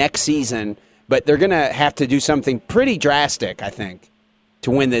somebody in next season, but they're going to have to do something pretty drastic, I think,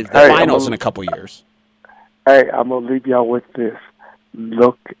 to win the finals in a couple years. Hey, I'm going to leave y'all with this.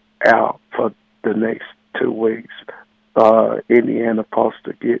 Look out for the next 2 weeks. Indiana supposed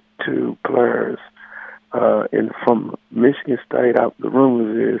to get 2 players from Michigan State. The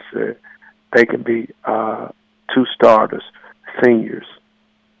rumors is that they can be 2 starters, seniors.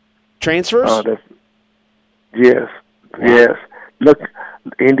 Transfers? Yes. Look,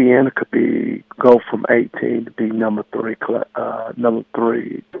 Indiana could go from 18 to be number 3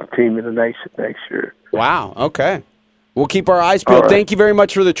 team in the nation next year. Wow. Okay. We'll keep our eyes peeled. Right. Thank you very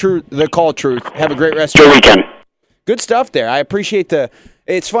much for the call, Truth. Have a great rest of your weekend. Good stuff there. I appreciate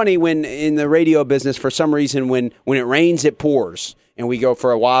it's funny when in the radio business, for some reason, when it rains, it pours. And we go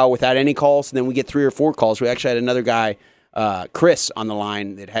for a while without any calls, and then we get 3 or 4 calls. We actually had another guy, Chris, on the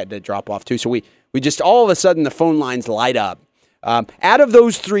line that had to drop off too. So we just all of a sudden the phone lines light up. Out of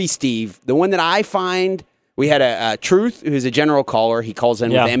those 3, Steve, the one that I find, we had a Truth, who's a general caller. He calls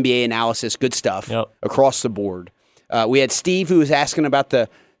in with NBA analysis, good stuff across the board. We had Steve, who was asking about the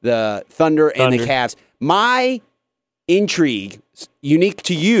Thunder and the Cavs. My intrigue, unique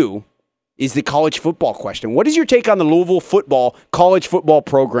to you, is the college football question. What is your take on the Louisville college football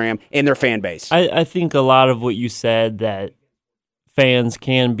program and their fan base? I think a lot of what you said, that fans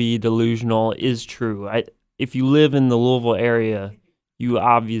can be delusional, is true. if you live in the Louisville area, you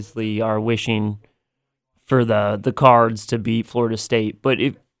obviously are wishing for the Cards to beat Florida State. But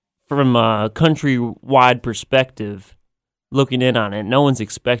from a countrywide perspective, looking in on it, no one's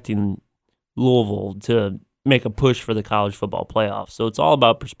expecting Louisville to make a push for the college football playoffs. So it's all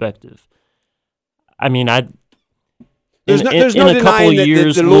about perspective. I mean, there's no denying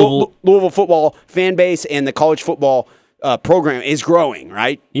that the Louisville football fan base and the college football program is growing,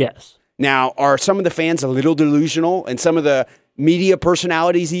 right? Yes. Now, are some of the fans a little delusional, and some of the media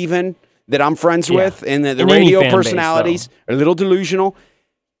personalities even that I'm friends with, and the radio personalities are a little delusional?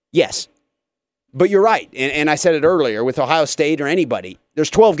 Yes. But you're right, and I said it earlier, with Ohio State or anybody, there's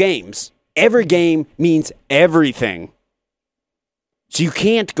 12 games. Every game means everything. So you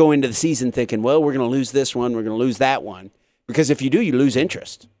can't go into the season thinking, well, we're going to lose this one, we're going to lose that one. Because if you do, you lose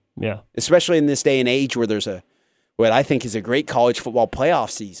interest. Yeah. Especially in this day and age where there's what I think is a great college football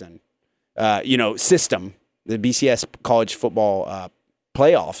playoff season, system, the BCS college football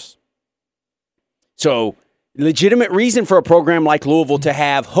playoffs. So legitimate reason for a program like Louisville to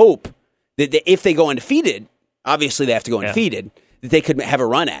have hope that if they go undefeated, obviously they have to go undefeated, that they could have a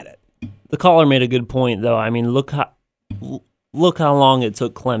run at it. The caller made a good point, though. I mean, look how long it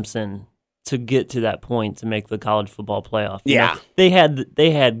took Clemson to get to that point to make the college football playoff. You know, they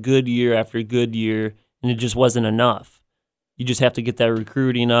had good year after good year, and it just wasn't enough. You just have to get that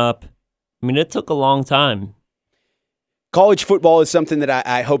recruiting up. I mean, it took a long time. College football is something that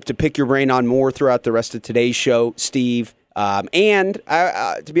I hope to pick your brain on more throughout the rest of today's show, Steve. And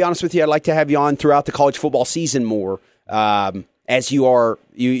to be honest with you, I'd like to have you on throughout the college football season more. As you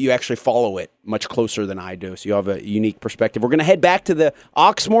actually follow it much closer than I do, so you have a unique perspective. We're going to head back to the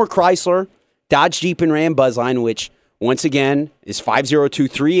Oxmoor Chrysler Dodge Jeep and Ram Buzzline, which once again is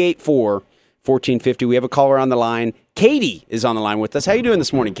 502-384-1450. We have a caller on the line. Katie is on the line with us. How you doing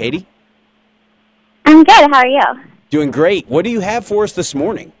this morning, Katie? I'm good. How are you? Doing great. What do you have for us this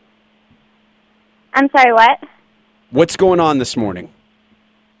morning? I'm sorry, what? What's going on this morning?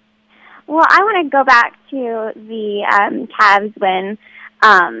 Well, I want to go back to the Cavs win.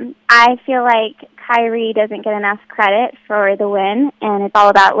 I feel like Kyrie doesn't get enough credit for the win, and it's all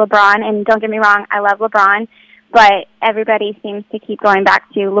about LeBron. And don't get me wrong, I love LeBron, but everybody seems to keep going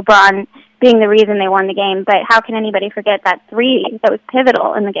back to LeBron being the reason they won the game. But how can anybody forget that three that was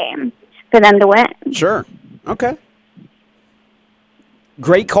pivotal in the game for them to win? Sure. Okay.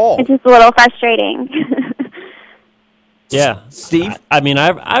 Great call. It's just a little frustrating. Yeah, Steve. I mean,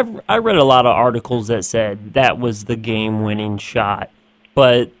 I read a lot of articles that said that was the game-winning shot,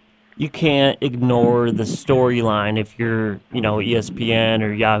 but you can't ignore the storyline if you're, ESPN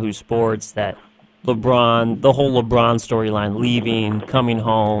or Yahoo Sports, that the whole LeBron storyline, leaving, coming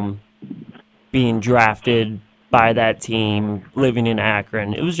home, being drafted by that team, living in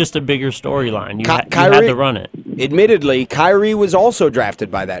Akron. It was just a bigger storyline. You had to run it. Admittedly, Kyrie was also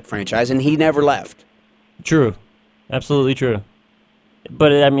drafted by that franchise, and he never left. True. Absolutely true.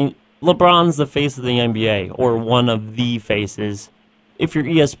 But, I mean, LeBron's the face of the NBA, or one of the faces. If you're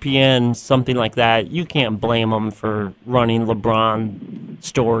ESPN, something like that, you can't blame them for running LeBron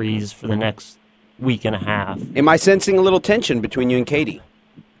stories for the next week and a half. Am I sensing a little tension between you and Katie?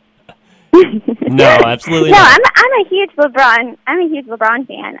 No, absolutely not. I'm a huge LeBron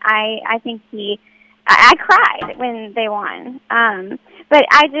fan. I think I cried when they won. But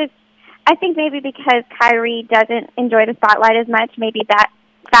I think maybe because Kyrie doesn't enjoy the spotlight as much, maybe that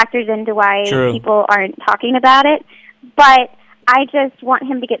factors into why people aren't talking about it. But I just want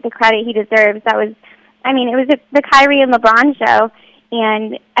him to get the credit he deserves. It was the Kyrie and LeBron show,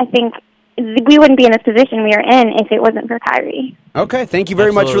 and I think we wouldn't be in this position we are in if it wasn't for Kyrie. Okay, thank you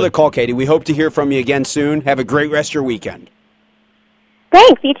very much for the call, Katie. We hope to hear from you again soon. Have a great rest of your weekend.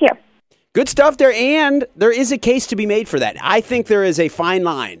 Thanks, you too. Good stuff there, and there is a case to be made for that. I think there is a fine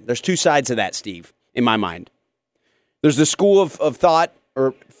line. There's two sides of that, Steve, in my mind. There's the school of thought,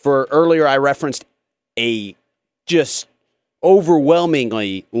 or for earlier I referenced a just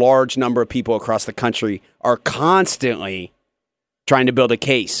overwhelmingly large number of people across the country are constantly trying to build a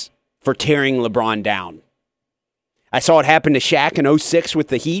case for tearing LeBron down. I saw it happen to Shaq in 2006 with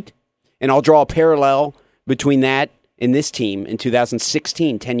the Heat, and I'll draw a parallel between that and this team in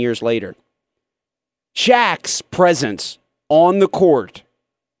 2016, 10 years later. Shaq's presence on the court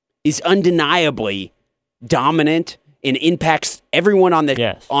is undeniably dominant and impacts everyone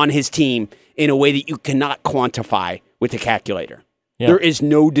on his team in a way that you cannot quantify with a calculator. Yeah. There is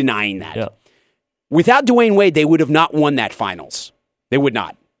no denying that. Yeah. Without Dwayne Wade, they would have not won that finals. They would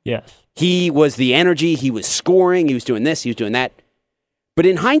not. Yes. He was the energy. He was scoring. He was doing this. He was doing that. But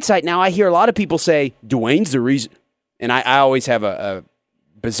in hindsight, now I hear a lot of people say, Dwayne's the reason. And I always have a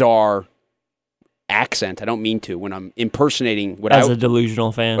bizarre accent. I don't mean to when I'm impersonating what As a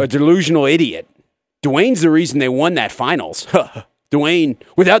delusional fan. a delusional idiot. Dwayne's the reason they won that finals. Without Dwayne,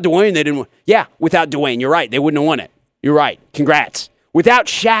 they didn't win. Yeah, without Dwayne, you're right. They wouldn't have won it. You're right. Congrats. Without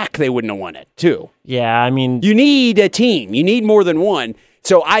Shaq, they wouldn't have won it, too. Yeah, I mean... You need a team. You need more than one.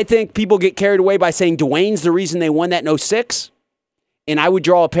 So I think people get carried away by saying Dwayne's the reason they won that in 06. And I would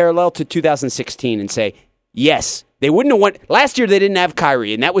draw a parallel to 2016 and say, yes, they wouldn't have won. Last year, they didn't have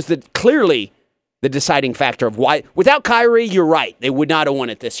Kyrie, and that was clearly the deciding factor of why. Without Kyrie, you're right. They would not have won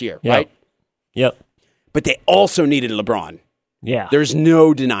it this year, right? Yep. But they also needed LeBron. Yeah. There's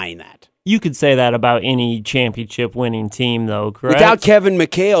no denying that. You could say that about any championship-winning team, though, correct? Without Kevin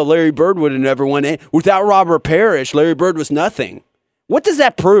McHale, Larry Bird would have never won it. Without Robert Parrish, Larry Bird was nothing. What does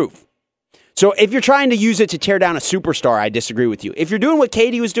that prove? So if you're trying to use it to tear down a superstar, I disagree with you. If you're doing what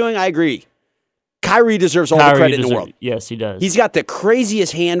Katie was doing, I agree. Kyrie deserves all the credit in the world. Yes, he does. He's got the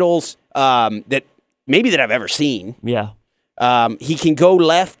craziest handles that I've ever seen. Yeah. He can go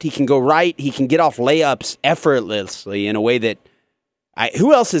left. He can go right. He can get off layups effortlessly in a way that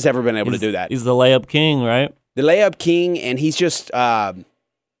who else has ever been able to do that? He's the layup king, right? The layup king, and he's just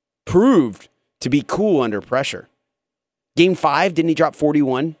proved to be cool under pressure. Game 5, didn't he drop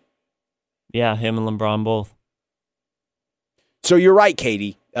 41? Yeah, him and LeBron both. So you're right,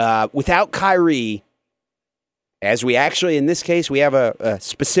 Katie. Without Kyrie, as we actually, in this case, we have a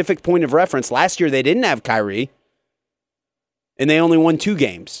specific point of reference. Last year, they didn't have Kyrie, and they only won 2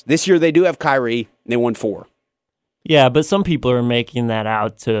 games. This year, they do have Kyrie, and they won 4. Yeah, but some people are making that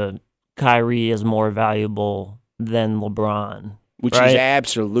out to Kyrie as more valuable than LeBron. Which right? is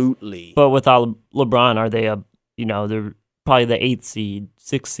absolutely. But without LeBron, are they they're probably the 8th seed,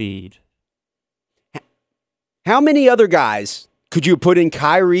 6th seed. How many other guys could you put in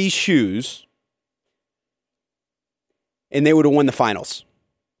Kyrie's shoes and they would have won the finals?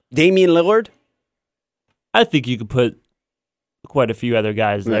 Damian Lillard? I think you could put quite a few other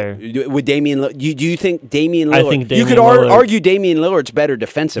guys there. With Damian, do you think Damian Lillard? I think Damian you could Lillard, argue Damian Lillard's better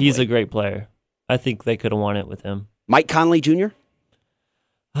defensively. He's a great player. I think they could have won it with him. Mike Conley Jr.?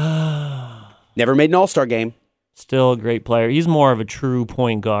 Never made an All-Star game. Still a great player. He's more of a true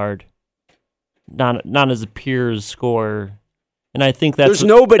point guard, not as a pure scorer. And I think that's There's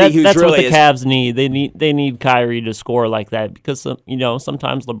nobody who's that's really what the Cavs need. They need Kyrie to score like that because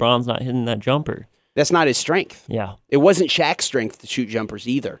sometimes LeBron's not hitting that jumper. That's not his strength. Yeah, it wasn't Shaq's strength to shoot jumpers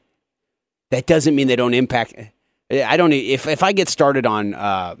either. That doesn't mean they don't impact. I don't. If I get started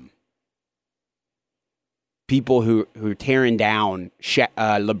on people who are tearing down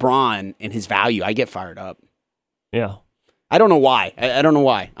LeBron and his value, I get fired up. Yeah, I don't know why. I don't know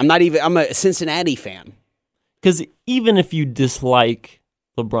why. I'm a Cincinnati fan. Because even if you dislike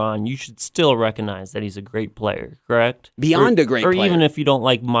LeBron, you should still recognize that he's a great player, correct? Beyond a great player. Or even if you don't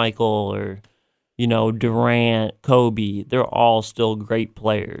like Michael or, Durant, Kobe, they're all still great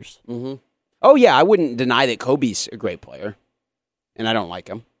players. Mm-hmm. Oh, yeah, I wouldn't deny that Kobe's a great player, and I don't like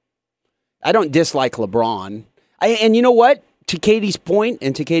him. I don't dislike LeBron. And you know what? To Katie's point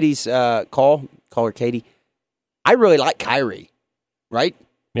and to Katie's call her Katie, I really like Kyrie, right?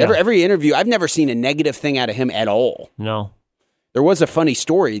 Yeah. Every interview, I've never seen a negative thing out of him at all. No. There was a funny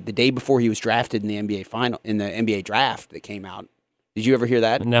story the day before he was drafted in the NBA draft that came out. Did you ever hear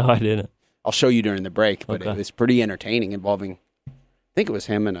that? No, I didn't. I'll show you during the break, but Okay. It was pretty entertaining, involving, I think it was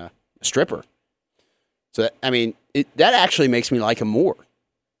him and a stripper. So, that actually makes me like him more.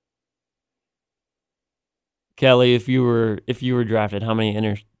 Kelly, if you were drafted, how many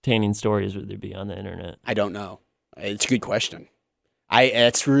entertaining stories would there be on the internet? I don't know. It's a good question.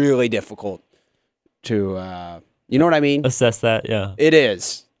 It's really difficult to, you know what I mean? Assess that, yeah. It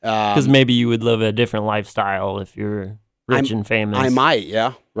is. Because maybe you would live a different lifestyle if you're rich and famous. I might,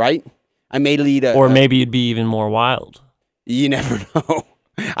 yeah, right? I may lead or maybe you'd be even more wild. You never know.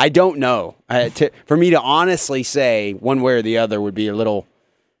 I don't know. For me to honestly say one way or the other would be a little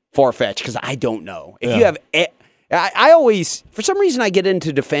far-fetched because I don't know. If you have, I always, for some reason, I get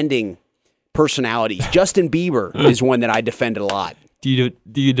into defending personalities. Justin Bieber is one that I defend a lot. Do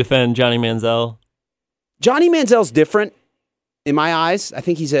you defend Johnny Manziel? Johnny Manziel's different in my eyes. I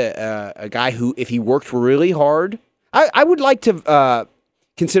think he's a guy who, if he worked really hard, I would like to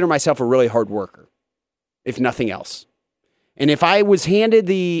consider myself a really hard worker, if nothing else. And if I was handed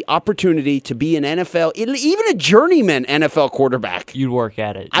the opportunity to be an NFL, even a journeyman NFL quarterback, you'd work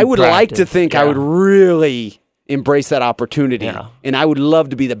at it. I would like to think I would really embrace that opportunity. Yeah. And I would love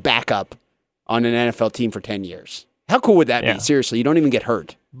to be the backup on an NFL team for 10 years. How cool would that be? Seriously, you don't even get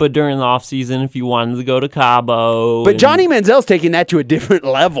hurt. But during the offseason, if you wanted to go to Cabo. But Johnny Manziel's taking that to a different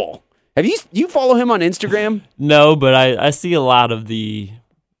level. Have you follow him on Instagram? No, but I see a lot of the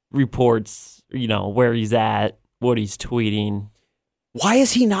reports, where he's at, what he's tweeting. Why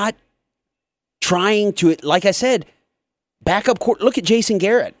is he not trying to, like I said, backup court? Look at Jason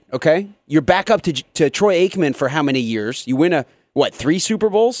Garrett, okay? You're back up to Troy Aikman for how many years? You win 3 Super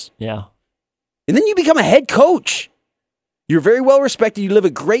Bowls? Yeah. And then you become a head coach. You're very well respected. You live a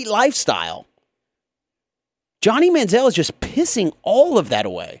great lifestyle. Johnny Manziel is just pissing all of that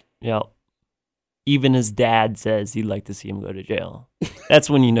away. Yeah. Even his dad says he'd like to see him go to jail. That's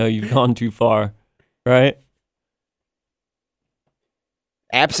when you know you've gone too far, right?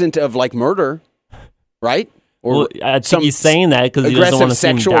 Absent of murder, right? Or I think he's saying that because he doesn't want to see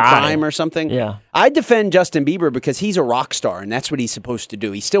him die. Aggressive sexual crime or something. Yeah. I defend Justin Bieber because he's a rock star, and that's what he's supposed to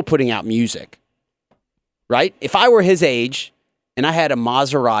do. He's still putting out music, right? If I were his age and I had a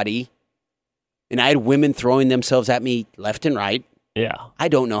Maserati and I had women throwing themselves at me left and right, yeah, I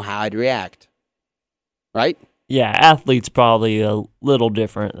don't know how I'd react, right? Yeah, athletes probably a little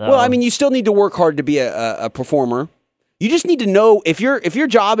different, though. Well, I mean, you still need to work hard to be a performer. You just need to know if your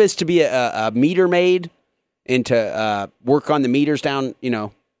job is to be a meter maid and to work on the meters down,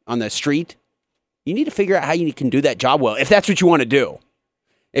 on the street. You need to figure out how you can do that job well, if that's what you want to do.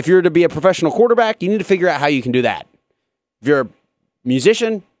 If you're to be a professional quarterback, you need to figure out how you can do that. If you're a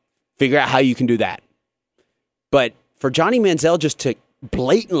musician, figure out how you can do that. But for Johnny Manziel just to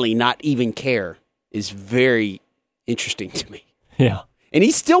blatantly not even care is very interesting to me. Yeah. And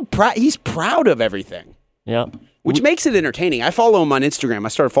he's still he's proud of everything. Yeah. Which makes it entertaining. I follow him on Instagram. I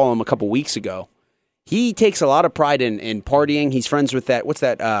started following him a couple weeks ago. He takes a lot of pride in partying. He's friends with what's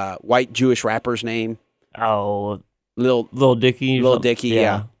that white Jewish rapper's name? Oh, Lil Dicky. Lil Dicky,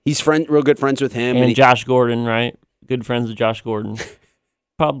 yeah. He's real good friends with him. And Josh Gordon, right? Good friends with Josh Gordon.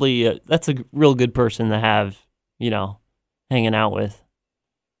 Probably, that's a real good person to have, hanging out with.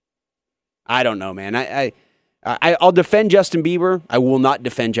 I don't know, man. I'll defend Justin Bieber. I will not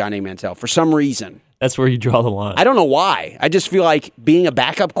defend Johnny Manziel for some reason. That's where you draw the line. I don't know why. I just feel like being a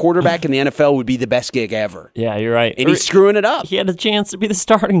backup quarterback in the NFL would be the best gig ever. Yeah, you're right. And he's screwing it up. He had a chance to be the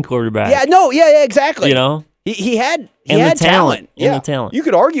starting quarterback. Yeah, exactly. He had talent. Yeah. And the talent. You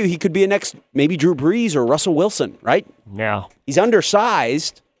could argue he could be a next maybe Drew Brees or Russell Wilson, right? Yeah. He's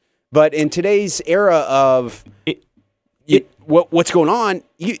undersized, but in today's era of what's going on,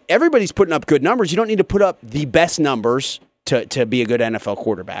 everybody's putting up good numbers. You don't need to put up the best numbers to be a good NFL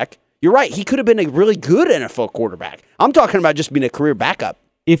quarterback. You're right. He could have been a really good NFL quarterback. I'm talking about just being a career backup.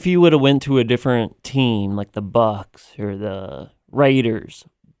 If he would have went to a different team like the Bucs or the Raiders,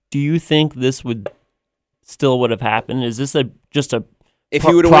 do you think this would have happened? Is this just a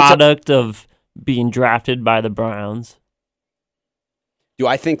product of being drafted by the Browns? Do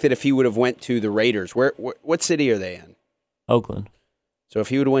I think that if he would have went to the Raiders, what city are they in? Oakland. So if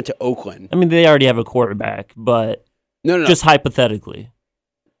he would have went to Oakland, I mean, they already have a quarterback, but no. Just hypothetically.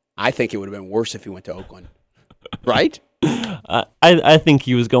 I think it would have been worse if he went to Oakland, right? I think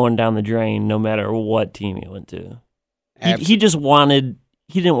he was going down the drain no matter what team he went to. He didn't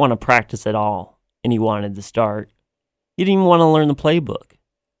want to practice at all, and he wanted to start. He didn't even want to learn the playbook.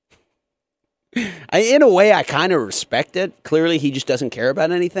 In a way, I kind of respect it. Clearly, he just doesn't care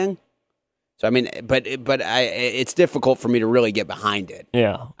about anything. So, I mean, it's difficult for me to really get behind it.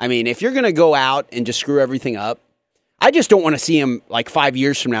 Yeah. I mean, if you're going to go out and just screw everything up, I just don't want to see him 5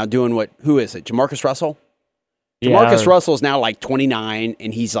 years from now doing who is it, Jamarcus Russell? Jamarcus Russell is now 29,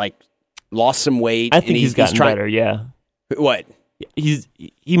 and he's lost some weight. I think he's gotten better, yeah. What? He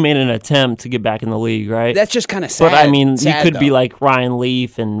made an attempt to get back in the league, right? That's just kind of sad. But, I mean, he could though. be like Ryan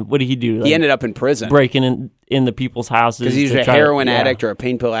Leaf, and what did he do? He ended up in prison. Breaking into people's houses. Because he's a heroin addict or a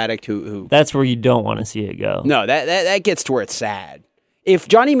pain pill addict who... That's where you don't want to see it go. No, that gets to where it's sad. If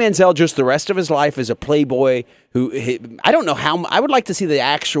Johnny Manziel just the rest of his life is a playboy I don't know how... I would like to see the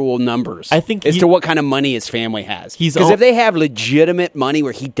actual numbers as to what kind of money his family has. Because if they have legitimate money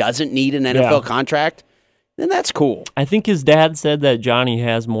where he doesn't need an NFL contract, then that's cool. I think his dad said that Johnny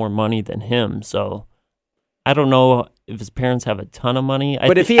has more money than him, so I don't know if his parents have a ton of money.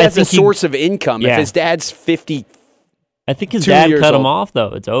 But if he has a source of income, if his dad's 50... I think his dad cut him off,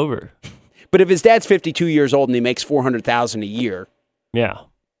 though. It's over. But if his dad's 52 years old and he makes $400,000 a year... Yeah.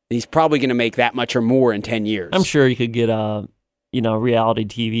 He's probably going to make that much or more in 10 years. I'm sure he could get a, reality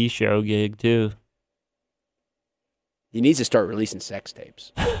TV show gig, too. He needs to start releasing sex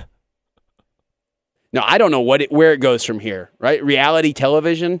tapes. No, I don't know where it goes from here, right? Reality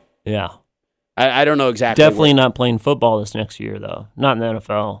television? Yeah. I don't know exactly. Definitely not playing football this next year, though. Not in the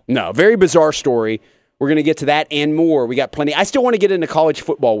NFL. No, very bizarre story. We're going to get to that and more. We got plenty. I still want to get into college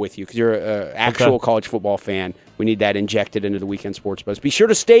football with you because you're an actual college football fan. We need that injected into the Weekend Sports Buzz. Be sure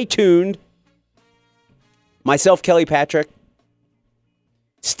to stay tuned. Myself, Kelly Patrick,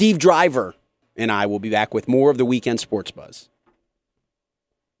 Steve Driver and I will be back with more of the Weekend Sports Buzz.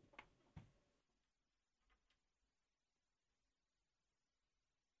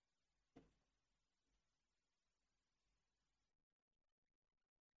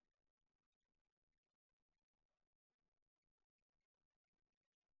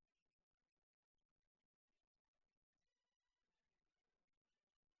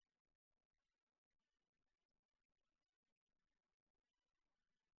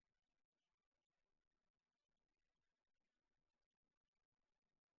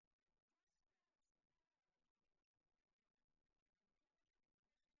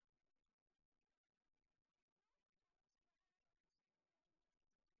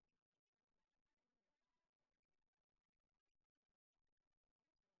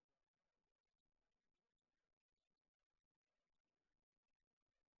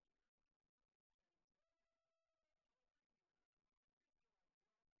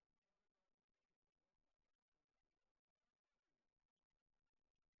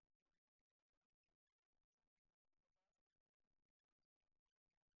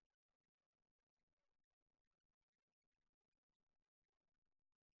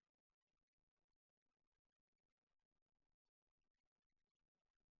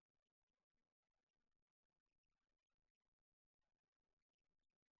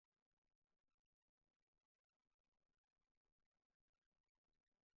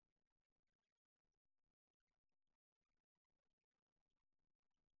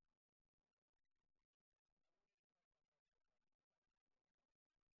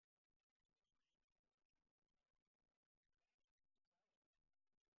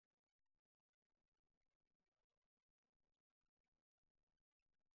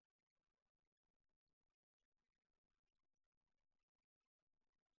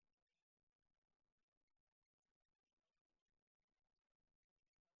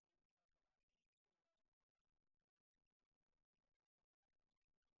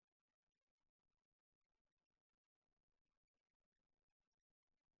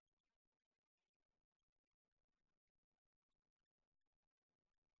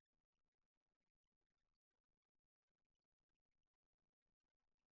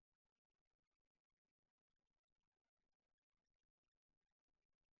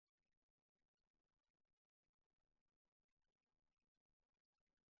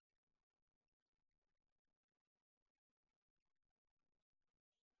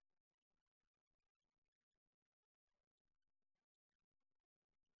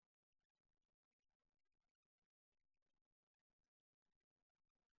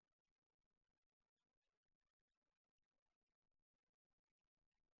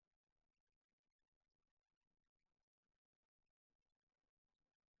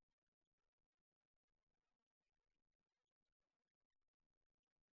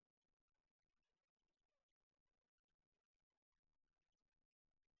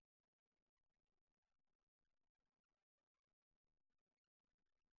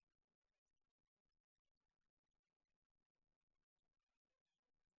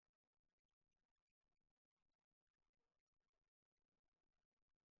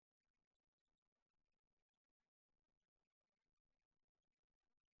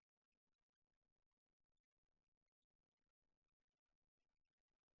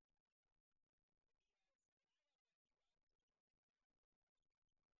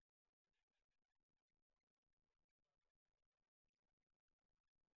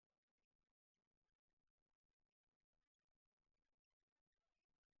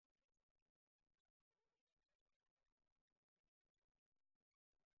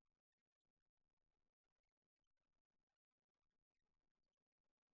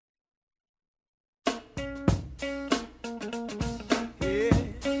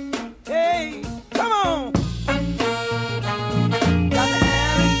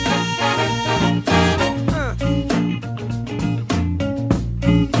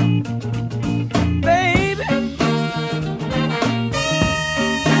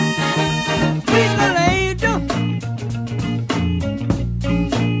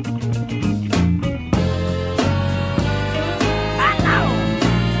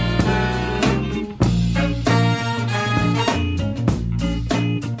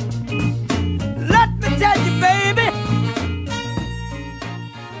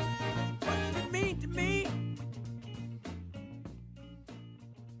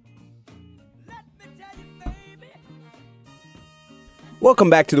 Welcome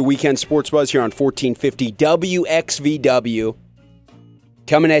back to the Weekend Sports Buzz here on 1450 WXVW.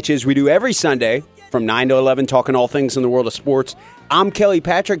 Coming at you as we do every Sunday from 9 to 11, talking all things in the world of sports. I'm Kelly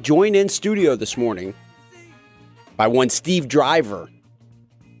Patrick, joined in studio this morning by one Steve Driver.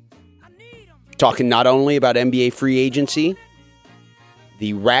 talking not only about NBA free agency,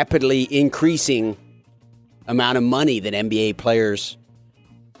 the rapidly increasing amount of money that NBA players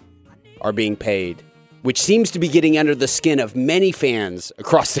are being paid, which seems to be getting under the skin of many fans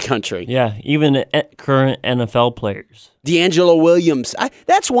across the country. Yeah, even current NFL players. D'Angelo Williams.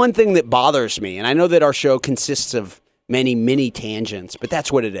 That's one thing that bothers me, and I know that our show consists of many mini tangents, but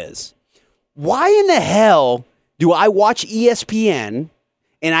that's what it is. Why in the hell do I watch ESPN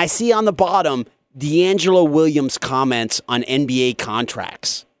and I see on the bottom D'Angelo Williams comments on NBA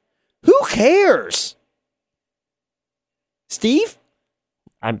contracts? Who cares? Steve?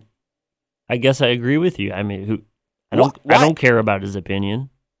 I guess I agree with you. I mean, I don't care about his opinion.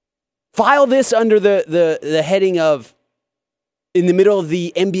 File this under the heading of, in the middle of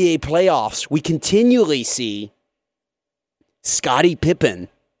the NBA playoffs, we continually see Scottie Pippen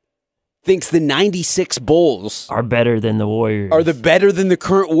thinks the 96 Bulls are better than the Warriors. Are better than the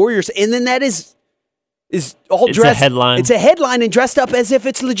current Warriors. And then that is all it's dressed. A headline. It's a headline and dressed up as if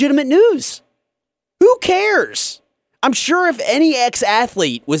it's legitimate news. Who cares? I'm sure if any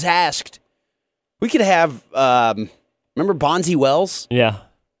ex-athlete was asked, we could have, remember Bonzi Wells? Yeah.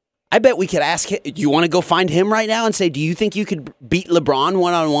 I bet we could ask him, do you want to go find him right now and say, do you think you could beat LeBron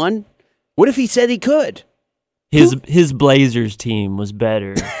one-on-one? What if he said he could? His Blazers team was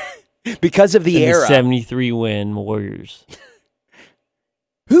better. Because of the era. The 73 win Warriors.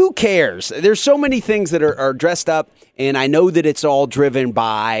 Who cares? There's so many things that are dressed up, and I know that it's all driven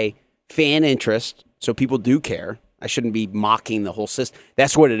by fan interest, so people do care. I shouldn't be mocking the whole system.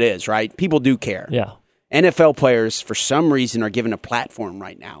 That's what it is, right? People do care. Yeah. NFL players, for some reason, are given a platform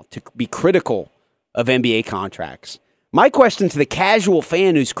right now to be critical of NBA contracts. My question to the casual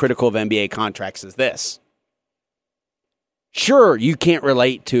fan who's critical of NBA contracts is this. Sure, you can't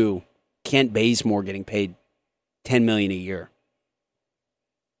relate to Kent Bazemore getting paid $10 million a year.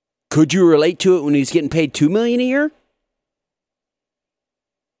 Could you relate to it when he's getting paid $2 million a year?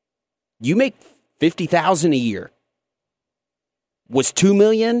 You make $50,000 a year. Was $2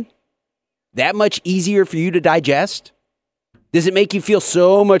 million that much easier for you to digest? Does it make you feel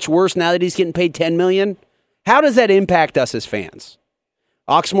so much worse now that he's getting paid $10 million? How does that impact us as fans?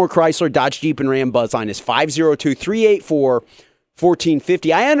 Oxmoor Chrysler, Dodge Jeep, and Ram Buzzline is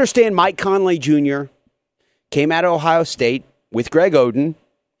 502-384-1450. I understand Mike Conley Jr. came out of Ohio State with Greg Oden.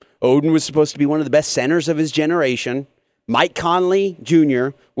 Oden was supposed to be one of the best centers of his generation. Mike Conley Jr.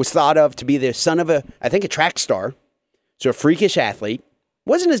 was thought of to be the son of a track star. So a freakish athlete.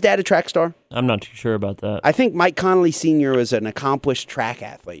 Wasn't his dad a track star? I'm not too sure about that. I think Mike Conley Sr. was an accomplished track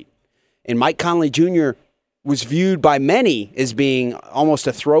athlete. And Mike Conley Jr. was viewed by many as being almost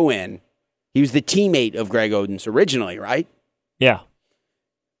a throw-in. He was the teammate of Greg Oden's originally, right? Yeah.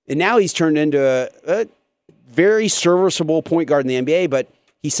 And now he's turned into a very serviceable point guard in the NBA, but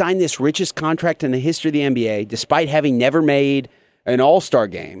he signed this richest contract in the history of the NBA, despite having never made an all-star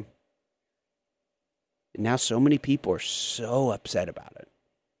game. And now so many people are so upset about it.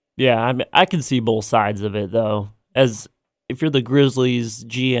 Yeah, I mean, I can see both sides of it, though. As if you're the Grizzlies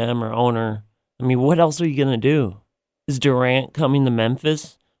GM or owner, I mean, what else are you going to do? Is Durant coming to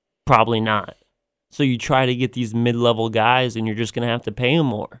Memphis? Probably not. So you try to get these mid-level guys, and you're just going to have to pay them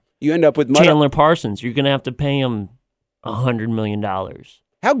more. You end up with Chandler Parsons. You're going to have to pay him $100 million.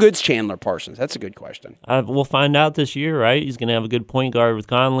 How good's Chandler Parsons? That's a good question. We'll find out this year, right? He's going to have a good point guard with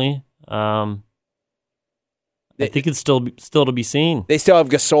Conley. I think it's still to be seen. They still have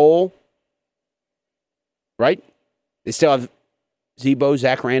Gasol, right? They still have Zebo,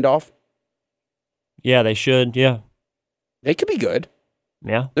 Zach Randolph. Yeah, they should. Yeah, they could be good.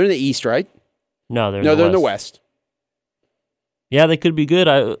 Yeah, they're in the East, right? No, they're in the West. Yeah, they could be good.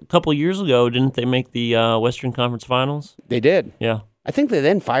 A couple of years ago, didn't they make the Western Conference Finals? They did. Yeah, I think they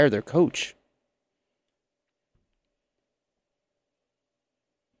then fired their coach.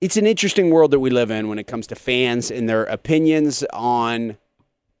 It's an interesting world that we live in when it comes to fans and their opinions on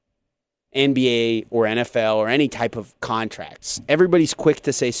NBA or NFL or any type of contracts. Everybody's quick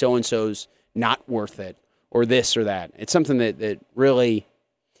to say so-and-so's not worth it or this or that. It's something that really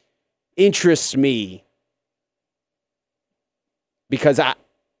interests me because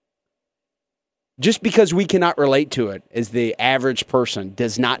just because we cannot relate to it as the average person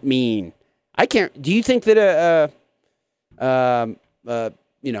does not mean I can't. Do you think that a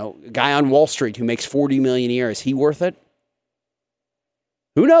guy on Wall Street who makes $40 million a year, is he worth it?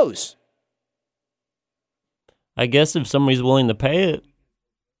 Who knows? I guess if somebody's willing to pay it,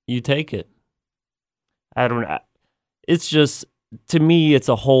 you take it. I don't know. It's just, to me, it's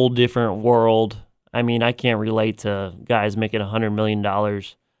a whole different world. I mean, I can't relate to guys making $100 million.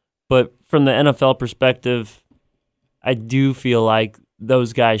 But from the NFL perspective, I do feel like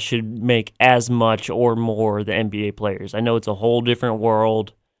those guys should make as much or more than NBA players. I know it's a whole different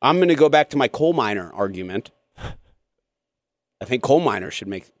world. I'm going to go back to my coal miner argument. I think coal miners should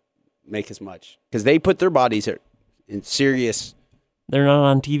make as much because they put their bodies in serious. They're not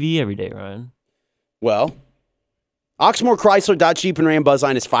on TV every day, Ryan. Well, Oxmoor Chrysler Dodge Jeep and Ram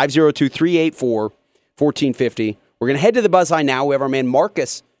Buzzline is 502-384-1450. We're going to head to the Buzzline now. We have our man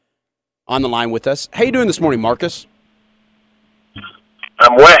Marcus on the line with us. How you doing this morning, Marcus?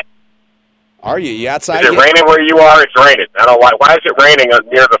 I'm wet. Are you? You outside? Is it raining where you are? It's raining. I don't like. Why is it raining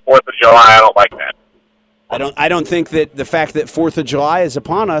near the 4th of July? I don't like that. I don't think that the fact that 4th of July is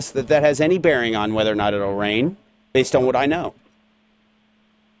upon us that has any bearing on whether or not it'll rain, based on what I know.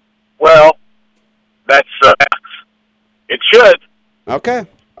 Well, that's it should. Okay,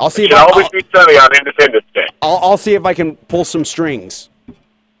 I'll see. It should always be sunny on Independence Day. I'll see if I can pull some strings.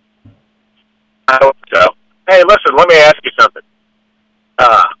 I hope so. Hey, listen. Let me ask you something.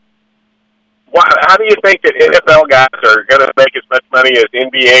 How do you think that NFL guys are going to make as much money as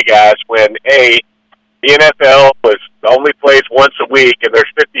NBA guys when the NFL only plays once a week and there's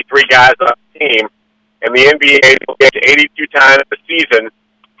 53 guys on the team, and the NBA plays 82 times a season,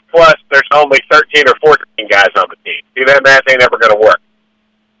 plus there's only 13 or 14 guys on the team? See, that math ain't ever going to work.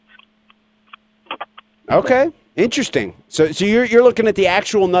 Okay, interesting. So you're looking at the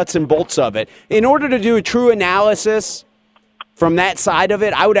actual nuts and bolts of it. In order to do a true analysis from that side of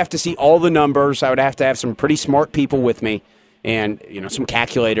it, I would have to see all the numbers. I would have to have some pretty smart people with me and, some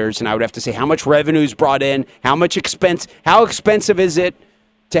calculators, and I would have to say how much revenue is brought in, how expensive is it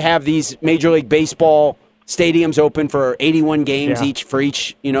to have these Major League Baseball stadiums open for 81 games each,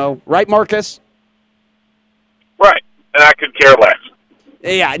 right, Marcus? Right, and I could care less.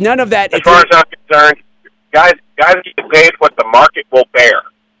 Yeah, none of that. As far as I'm concerned, guys get paid what the market will bear.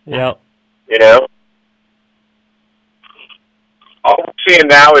 Yeah. All we're seeing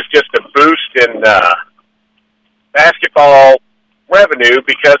now is just a boost in basketball revenue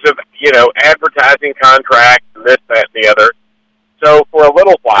because of, advertising contracts and this, that, and the other. So for a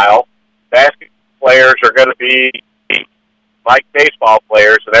little while, basketball players are going to be like baseball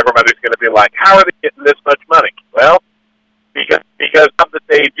players, and everybody's going to be like, how are they getting this much money? Well, because something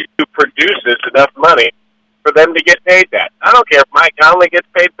they do produces enough money for them to get paid that. I don't care if Mike Conley gets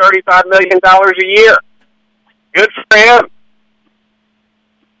paid $35 million a year. Good for him.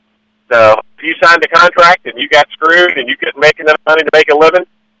 So if you signed a contract and you got screwed and you couldn't make enough money to make a living,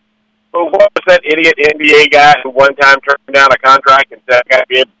 well, what was that idiot NBA guy who one time turned down a contract and said, "I got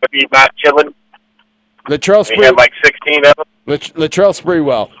to be not chilling"? Latrell Sprewell. He had like 16 of them. Latrell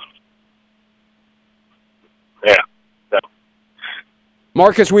Sprewell. Yeah. So.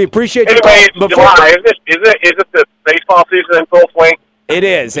 Marcus, we appreciate you. Anyway, it's July. Is it the baseball season in full swing? It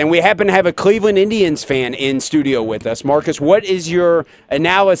is, and we happen to have a Cleveland Indians fan in studio with us. Marcus, what is your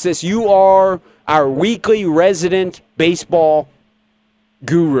analysis? You are our weekly resident baseball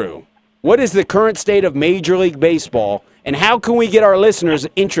guru. What is the current state of Major League Baseball, and how can we get our listeners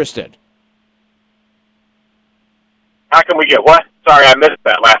interested? How can we get what? Sorry, I missed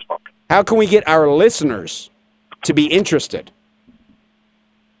that last one. How can we get our listeners to be interested?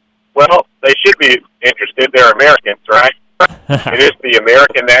 Well, they should be interested. They're Americans, right? It is the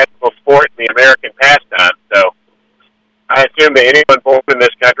American national sport and the American pastime. So I assume that anyone born in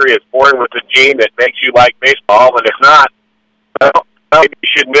this country is born with a gene that makes you like baseball. And if not, well, maybe you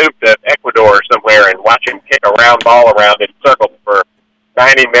should move to Ecuador or somewhere and watch him kick a round ball around in circles for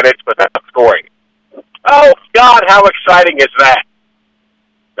 90 minutes without scoring. Oh, God, how exciting is that?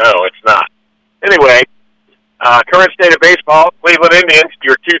 No, it's not. Anyway, current state of baseball, Cleveland Indians,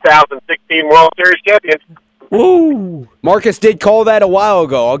 your 2016 World Series champions. Woo! Marcus did call that a while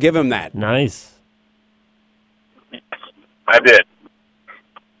ago. I'll give him that. Nice. I did.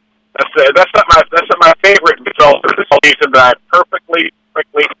 That's not my favorite result of this season, but I'm perfectly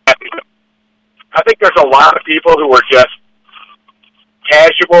happy with. I think there's a lot of people who are just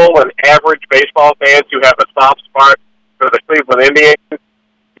casual and average baseball fans who have a soft spot for the Cleveland Indians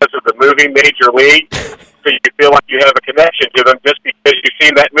because of the movie Major League. So you feel like you have a connection to them just because you've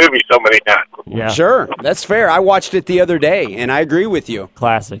seen that movie so many times. Yeah. Sure, that's fair. I watched it the other day, and I agree with you.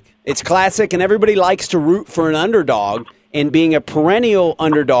 Classic. It's classic, and everybody likes to root for an underdog, and being a perennial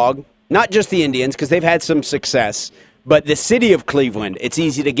underdog, not just the Indians, because they've had some success, but the city of Cleveland, it's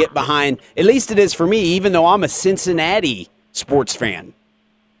easy to get behind. At least it is for me, even though I'm a Cincinnati sports fan.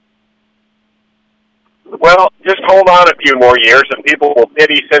 Well, just hold on a few more years, and people will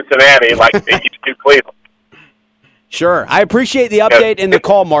pity Cincinnati like they used to Cleveland. Sure. I appreciate the update and the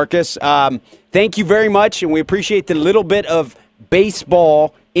call, Marcus. Thank you very much, and we appreciate the little bit of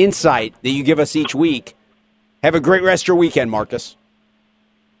baseball insight that you give us each week. Have a great rest of your weekend, Marcus.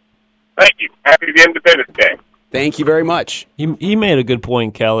 you. Happy Independence Day. Thank you very much. He made a good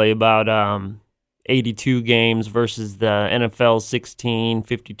point, Kelly, about 82 games versus the NFL 16,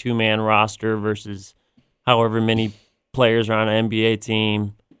 52-man roster versus however many players are on an NBA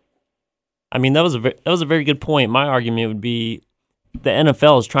team. I mean, that was a very good point. My argument would be the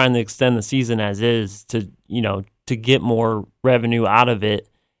NFL is trying to extend the season as is to get more revenue out of it,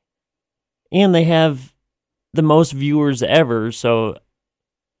 and they have the most viewers ever. So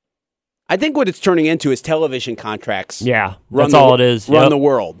I think what it's turning into is television contracts. Yeah, that's all it is. Run the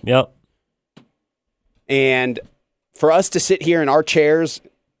world. Yep. And for us to sit here in our chairs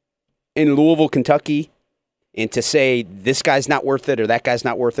in Louisville, Kentucky, and to say this guy's not worth it or that guy's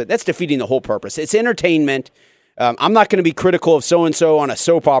not worth it, that's defeating the whole purpose. It's entertainment. I'm not going to be critical of so-and-so on a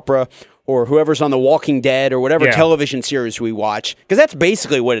soap opera or whoever's on The Walking Dead or whatever television series we watch, because that's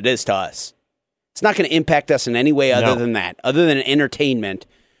basically what it is to us. It's not going to impact us in any way other than that, other than entertainment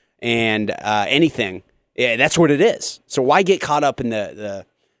and anything. Yeah, that's what it is. So why get caught up in the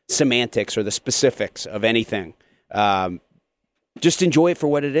semantics or the specifics of anything? Just enjoy it for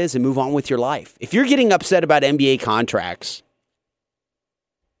what it is and move on with your life. If you're getting upset about NBA contracts,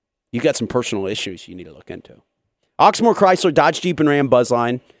 you've got some personal issues you need to look into. Oxmoor Chrysler Dodge Jeep and Ram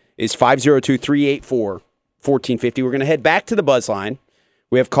Buzzline is 502-384-1450. We're going to head back to the Buzzline.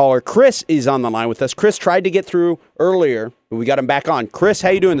 We have caller Chris is on the line with us. Chris tried to get through earlier, but we got him back on. Chris, how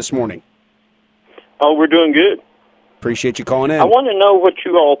you doing this morning? Oh, we're doing good. Appreciate you calling in. I want to know what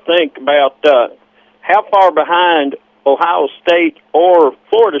you all think about how far behind Ohio State or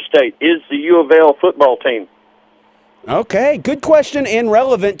Florida State is the U of L football team? Okay, good question and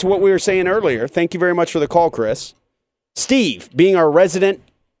relevant to what we were saying earlier. Thank you very much for the call, Chris. Steve, being our resident,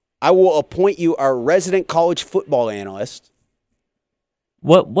 I will appoint you our resident college football analyst.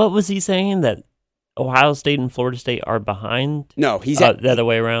 What was he saying, that Ohio State and Florida State are behind? No, he's the other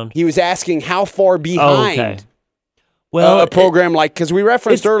way around. He was asking how far behind well, a program because we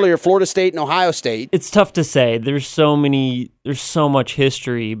referenced earlier Florida State and Ohio State. It's tough to say. There's so much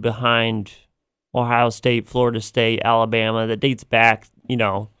history behind Ohio State, Florida State, Alabama that dates back,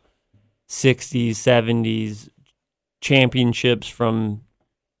 60s, 70s, championships from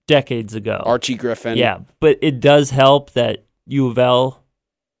decades ago. Archie Griffin. Yeah, but it does help that U of L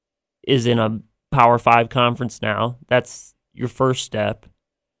is in a Power 5 conference now. That's your first step.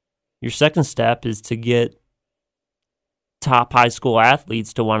 Your second step is to get top high school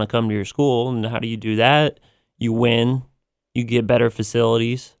athletes to want to come to your school. And how do you do that? You win. You get better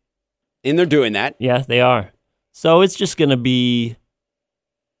facilities. And they're doing that. Yeah, they are. So it's just going to be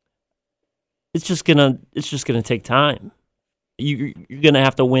it's just going to take time. You're going to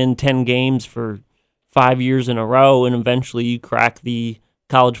have to win 10 games for 5 years in a row, and eventually you crack the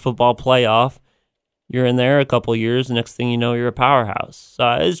college football playoff. You're in there a couple of years, the next thing you know, you're a powerhouse. So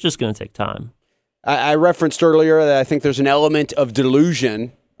it's just going to take time. I referenced earlier that I think there's an element of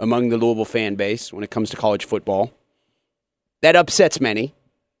delusion among the Louisville fan base when it comes to college football. That upsets many.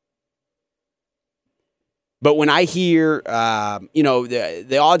 But when I hear,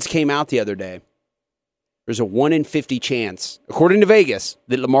 the odds came out the other day. There's a 1 in 50 chance, according to Vegas,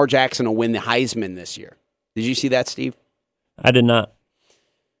 that Lamar Jackson will win the Heisman this year. Did you see that, Steve? I did not.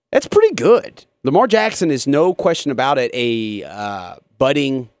 That's pretty good. Lamar Jackson is, no question about it, a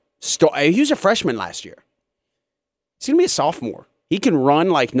budding star. He was a freshman last year. He's going to be a sophomore. He can run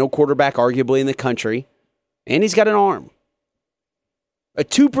like no quarterback arguably in the country, and he's got an arm. A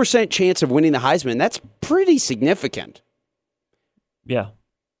 2% chance of winning the Heisman, that's pretty significant. Yeah.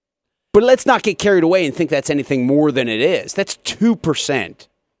 But let's not get carried away and think that's anything more than it is. That's 2%.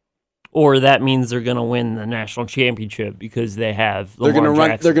 Or that means they're going to win the national championship because they have Lamar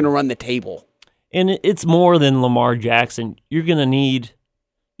Jackson. They're going to run the table. And it's more than Lamar Jackson. You're going to need,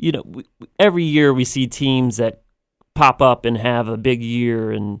 every year we see teams that pop up and have a big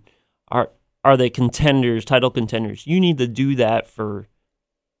year, and are they contenders, title contenders? You need to do that for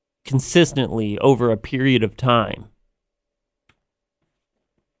consistently over a period of time.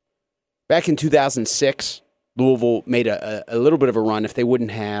 Back in 2006, Louisville made a little bit of a run if they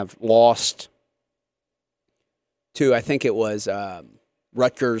wouldn't have lost to, I think it was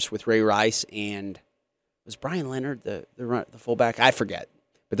Rutgers with Ray Rice, and was Brian Leonard the fullback? I forget.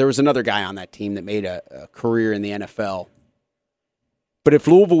 But there was another guy on that team that made a career in the NFL. But if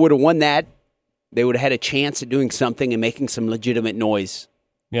Louisville would have won that, they would have had a chance at doing something and making some legitimate noise.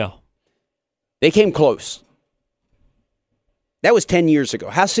 Yeah. They came close. That was 10 years ago.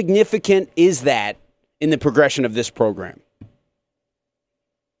 How significant is that in the progression of this program?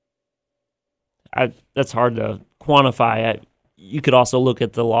 That's hard to quantify. You could also look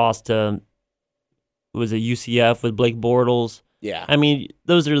at the loss to, was it UCF with Blake Bortles? Yeah. I mean,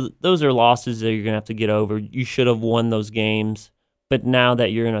 those are losses that you're going to have to get over. You should have won those games, but now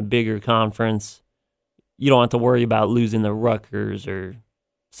that you're in a bigger conference, you don't have to worry about losing to Rutgers or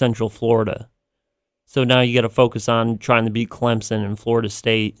Central Florida. So now you got to focus on trying to beat Clemson and Florida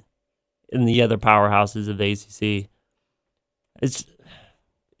State and the other powerhouses of the ACC. It's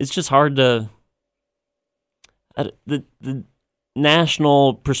just hard to the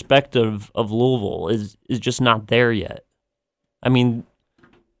national perspective of Louisville is just not there yet. I mean,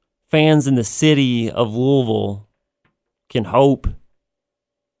 fans in the city of Louisville can hope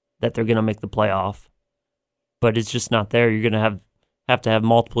that they're going to make the playoff, but it's just not there. You're going to have to have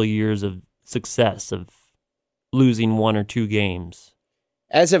multiple years of success of losing one or two games.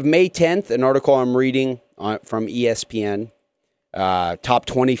 As of May 10th, an article I'm reading from ESPN, top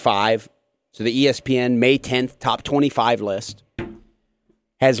 25. So the ESPN May 10th top 25 list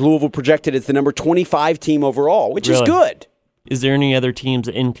has Louisville projected as the number 25 team overall, which is good. Is there any other teams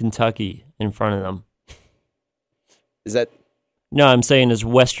in Kentucky in front of them? Is that? No, I'm saying is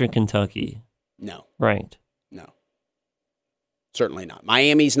Western Kentucky. No. Ranked? No. Certainly not.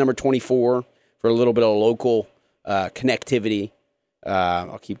 Miami's number 24 for a little bit of local connectivity.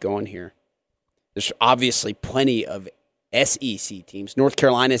 I'll keep going here. There's obviously plenty of SEC teams. North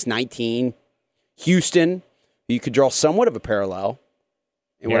Carolina's 19. Houston, you could draw somewhat of a parallel.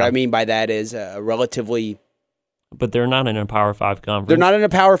 And what I mean by that is a relatively... But they're not in a Power 5 conference. They're not in a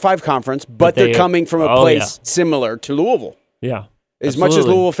Power 5 conference, but they're coming from a place similar to Louisville. Yeah. As much as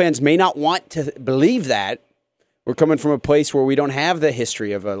Louisville fans may not want to believe that, we're coming from a place where we don't have the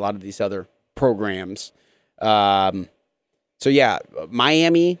history of a lot of these other programs. So,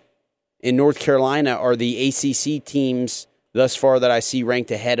 Miami and North Carolina are the ACC teams thus far that I see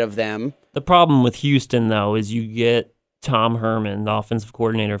ranked ahead of them. The problem with Houston, though, is you get Tom Herman, the offensive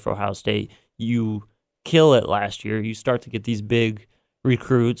coordinator for Ohio State. You kill it last year. You start to get these big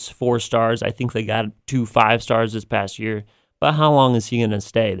recruits, 4 stars. I think they got 2 5-stars this past year. But how long is he going to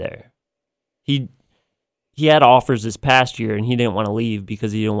stay there? He had offers this past year, and he didn't want to leave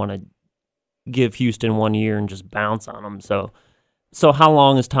because he didn't want to give Houston 1 year and just bounce on them. So how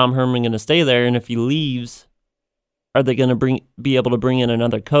long is Tom Herman going to stay there? And if he leaves, are they going to be able to bring in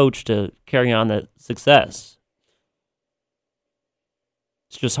another coach to carry on the success?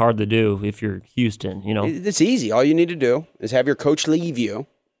 It's just hard to do if you're Houston, you know. It's easy. All you need to do is have your coach leave you,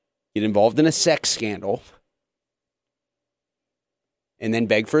 get involved in a sex scandal, and then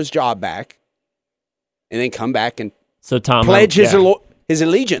beg for his job back, and then come back and pledge his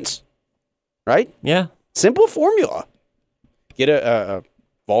allegiance, right? Yeah. Simple formula. Get a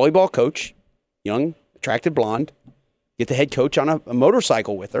volleyball coach, young, attractive blonde, get the head coach on a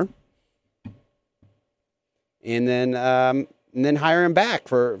motorcycle with her, and then hire him back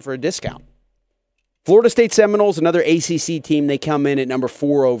for a discount. Florida State Seminoles, another ACC team, they come in at number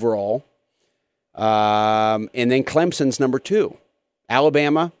 4 overall. And then Clemson's number 2.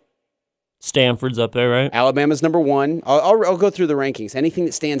 Alabama. Stanford's up there, right? Alabama's number 1. I'll go through the rankings. Anything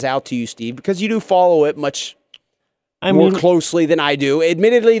that stands out to you, Steve, because you do follow it much more closely than I do.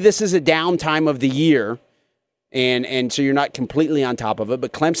 Admittedly, this is a down time of the year, and so you're not completely on top of it.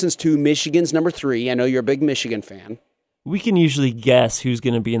 But Clemson's 2, Michigan's number 3. I know you're a big Michigan fan. We can usually guess who's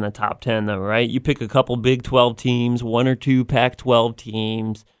going to be in the top 10, though, right? You pick a couple Big 12 teams, 1 or 2 Pac-12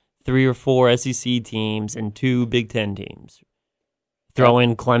 teams, 3 or 4 SEC teams, and 2 Big 10 teams. Throw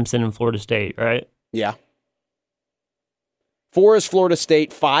in Clemson and Florida State, right? Yeah. 4 is Florida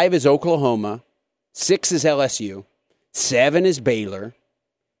State, 5 is Oklahoma, 6 is LSU, 7 is Baylor,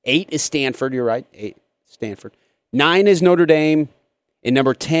 8 is Stanford, you're right, 8 Stanford, 9 is Notre Dame, and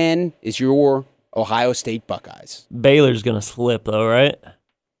number 10 is your Ohio State Buckeyes. Baylor's going to slip, though, right?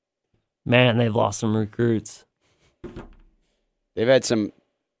 Man, they've lost some recruits. They've had some...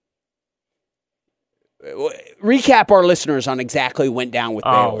 Recap our listeners on exactly what went down with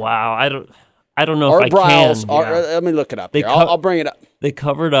Baylor. Oh, wow. I don't know Art if I Briles, can. Let me look it up. I'll bring it up. They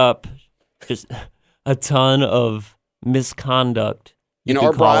covered up just a ton of misconduct.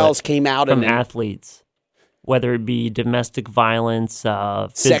 Art Briles came out from athletes, whether it be domestic violence,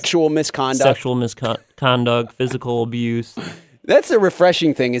 sexual misconduct, physical abuse. That's the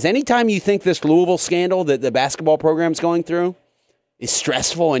refreshing thing, is anytime you think this Louisville scandal that the basketball program's going through is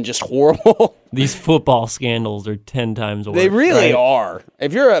stressful and just horrible. These football scandals are 10 times worse. They really are.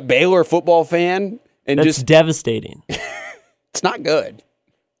 If you're a Baylor football fan, that's devastating. It's not good.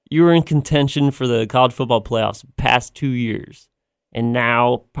 You were in contention for the college football playoffs the past 2 years, and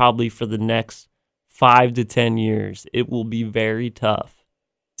now probably for the next 5 to 10 years, it will be very tough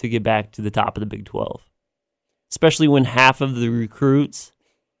to get back to the top of the Big 12, especially when half of the recruits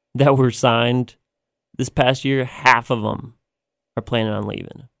that were signed this past year, half of them are planning on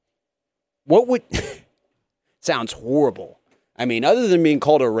leaving. What would sounds horrible. I mean, other than being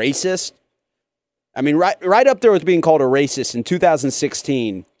called a racist, I mean, right up there with being called a racist in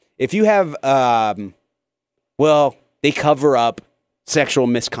 2016. If you have, they cover up sexual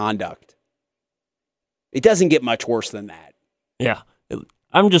misconduct. It doesn't get much worse than that. Yeah,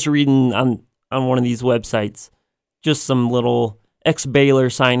 I'm just reading on one of these websites, just some little ex-Baylor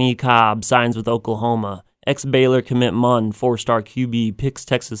signee Cobb signs with Oklahoma. Ex-Baylor commit Munn, 4-star QB, picks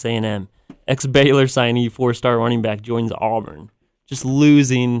Texas A&M. Ex-Baylor signee, 4-star running back, joins Auburn. Just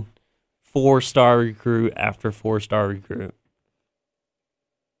losing 4-star recruit after 4-star recruit.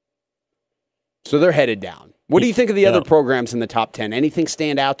 So they're headed down. What do you think of the other programs in the top 10? Anything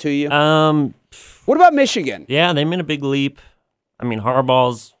stand out to you? What about Michigan? Yeah, they made a big leap. I mean,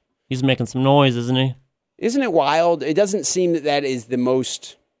 he's making some noise, isn't he? Isn't it wild? It doesn't seem that is the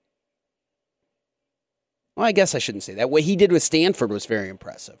most... Well, I guess I shouldn't say that. What he did with Stanford was very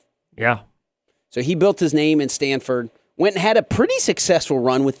impressive. Yeah. So he built his name in Stanford, went and had a pretty successful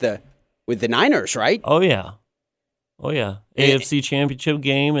run with the Niners, right? Oh, yeah. AFC Championship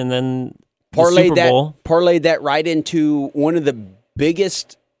game and then the Super Bowl. Parlayed that right into one of the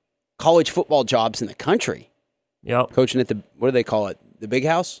biggest college football jobs in the country. Yep. Coaching at what do they call it? The Big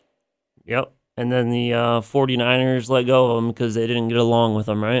House? Yep. And then the 49ers let go of him because they didn't get along with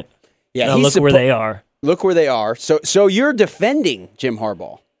him, right? Yeah. Now look where they are. Look where they are. So you're defending Jim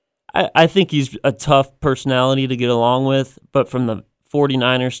Harbaugh. I think he's a tough personality to get along with, but from the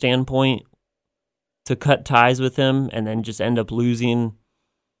 49er standpoint, to cut ties with him and then just end up losing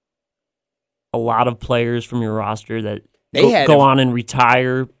a lot of players from your roster that go on and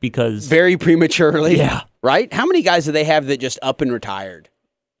retire because... Very prematurely. Yeah. Right? How many guys do they have that just up and retired?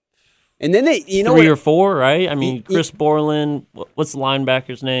 And then three or four, right? I mean, Chris Borland, what's the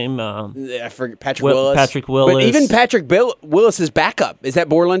linebacker's name? I forget, Patrick Willis. Patrick Willis. But even Patrick Willis is backup. Is that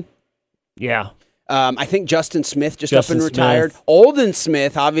Borland? Yeah. I think Justin Smith up and retired. Olden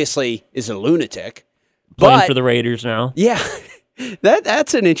Smith, obviously, is a lunatic. Playing for the Raiders now. Yeah.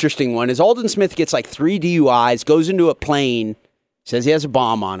 That's an interesting one. Is Alden Smith gets like 3 DUIs, goes into a plane, says he has a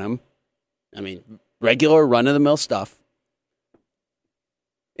bomb on him. I mean, regular run-of-the-mill stuff.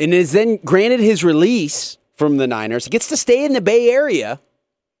 And is then granted his release from the Niners. He gets to stay in the Bay Area.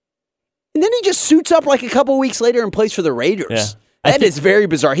 And then he just suits up like a couple weeks later and plays for the Raiders. Yeah. That is very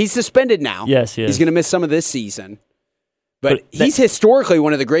bizarre. He's suspended now. Yes, he is. He's going to miss some of this season. But he's historically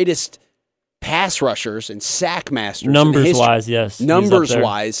one of the greatest pass rushers and sack masters. Numbers-wise, yes.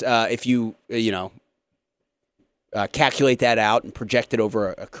 Numbers-wise, if you calculate that out and project it over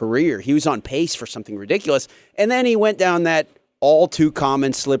a career, he was on pace for something ridiculous. And then he went down that all too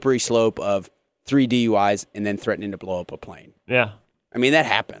common slippery slope of 3 DUIs and then threatening to blow up a plane. Yeah. I mean, that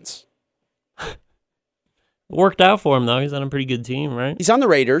happens. It worked out for him, though. He's on a pretty good team, right? He's on the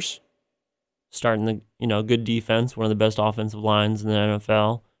Raiders. Starting the good defense, one of the best offensive lines in the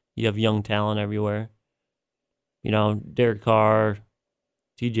NFL. You have young talent everywhere. Derek Carr,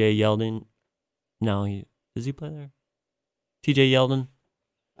 TJ Yeldon. No, does he play there? TJ Yeldon?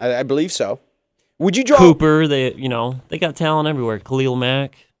 I believe so. Would you draw Cooper? They got talent everywhere. Khalil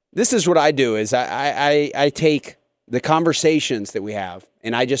Mack. This is what I do: is I take the conversations that we have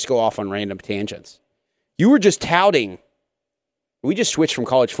and I just go off on random tangents. You were just touting. We just switched from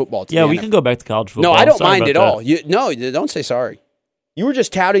college football to we could go back to college football. No, I don't mind at all. Don't say sorry. You were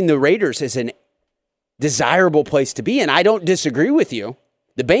just touting the Raiders as an desirable place to be, and I don't disagree with you.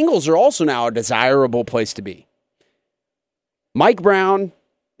 The Bengals are also now a desirable place to be. Mike Brown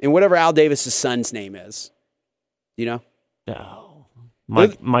and whatever Al Davis' son's name is. No.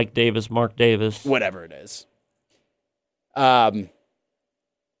 Mike Davis, Mark Davis. Whatever it is.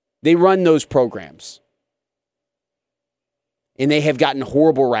 They run those programs. And they have gotten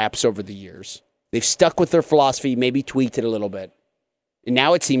horrible raps over the years. They've stuck with their philosophy, maybe tweaked it a little bit. And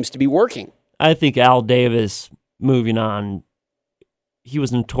now it seems to be working. I think Al Davis, moving on, he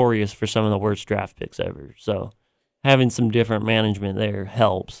was notorious for some of the worst draft picks ever. So having some different management there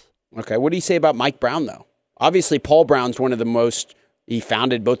helps. Okay, what do you say about Mike Brown, though? Obviously, Paul Brown's he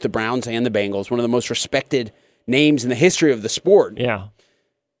founded both the Browns and the Bengals, one of the most respected names in the history of the sport. Yeah.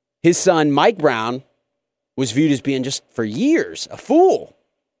 His son, Mike Brown, was viewed as being just for years a fool.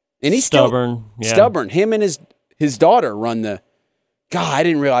 And he's stubborn. Stubborn. Him and his daughter run the... God, I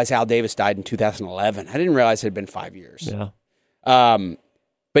didn't realize Al Davis died in 2011. I didn't realize it had been 5 years. Yeah.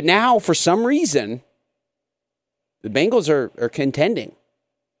 But now, for some reason, the Bengals are contending.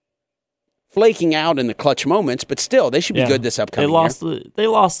 Flaking out in the clutch moments, but still, they should be good this upcoming year. They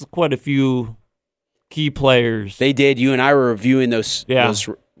lost quite a few key players. They did. You and I were reviewing those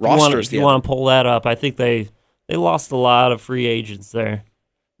rosters. If you want to pull that up, I think they They lost a lot of free agents there.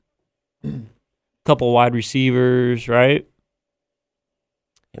 Couple wide receivers, right?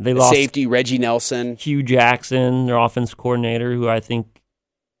 They lost safety Reggie Nelson, Hugh Jackson, their offense coordinator, who I think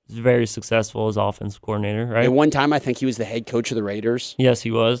is very successful as offense coordinator, right? At one time, I think he was the head coach of the Raiders. Yes,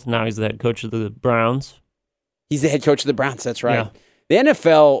 he was. Now he's the head coach of the Browns. He's the head coach of the Browns, that's right. Yeah. The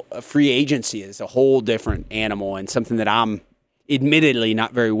NFL free agency is a whole different animal and something that I'm admittedly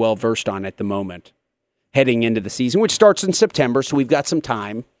not very well versed on at the moment, heading into the season, which starts in September, so we've got some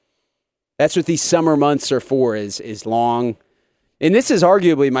time. That's what these summer months are for, is long. And this is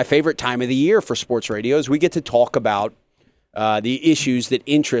arguably my favorite time of the year for sports radio, as we get to talk about the issues that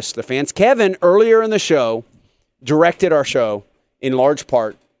interest the fans. Kevin, earlier in the show, directed our show in large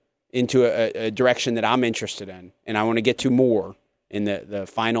part into a direction that I'm interested in, and I want to get to more in the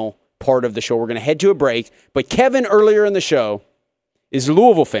final part of the show. We're going to head to a break, but Kevin, earlier in the show, is a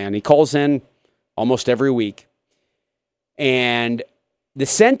Louisville fan. He calls in almost every week, and the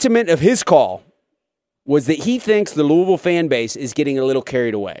sentiment of his call was that he thinks the Louisville fan base is getting a little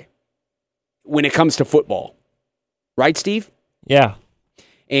carried away when it comes to football. Right, Steve? Yeah.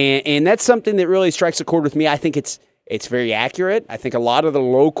 And that's something that really strikes a chord with me. I think it's very accurate. I think a lot of the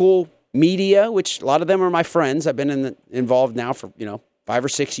local media, which a lot of them are my friends, I've been involved now for 5 or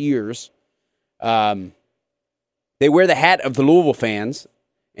 6 years. They wear the hat of the Louisville fans,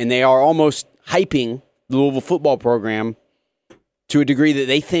 and they are almost hyping the Louisville football program to a degree that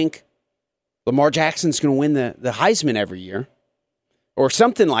they think Lamar Jackson's going to win the Heisman every year or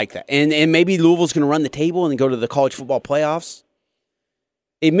something like that. And maybe Louisville's going to run the table and go to the college football playoffs.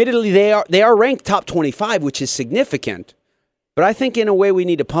 Admittedly, they are ranked top 25, which is significant. But I think in a way we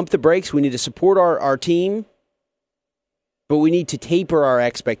need to pump the brakes. We need to support our team. But we need to taper our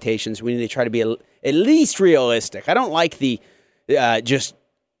expectations. We need to try to be at least realistic. I don't like the just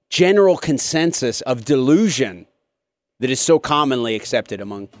general consensus of delusion that is so commonly accepted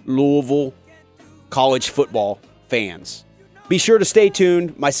among Louisville college football fans. Be sure to stay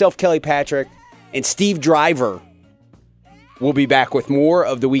tuned. Myself, Kelly Patrick, and Steve Driver will be back with more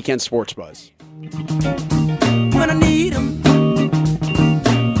of the Weekend Sports Buzz. When I need 'em,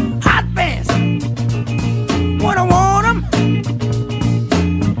 hot pants. When I want 'em,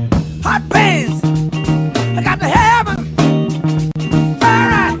 hot pants. I got to have 'em. All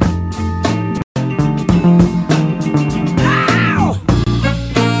right. Ow!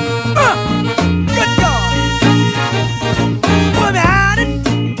 Good God. Put me out it.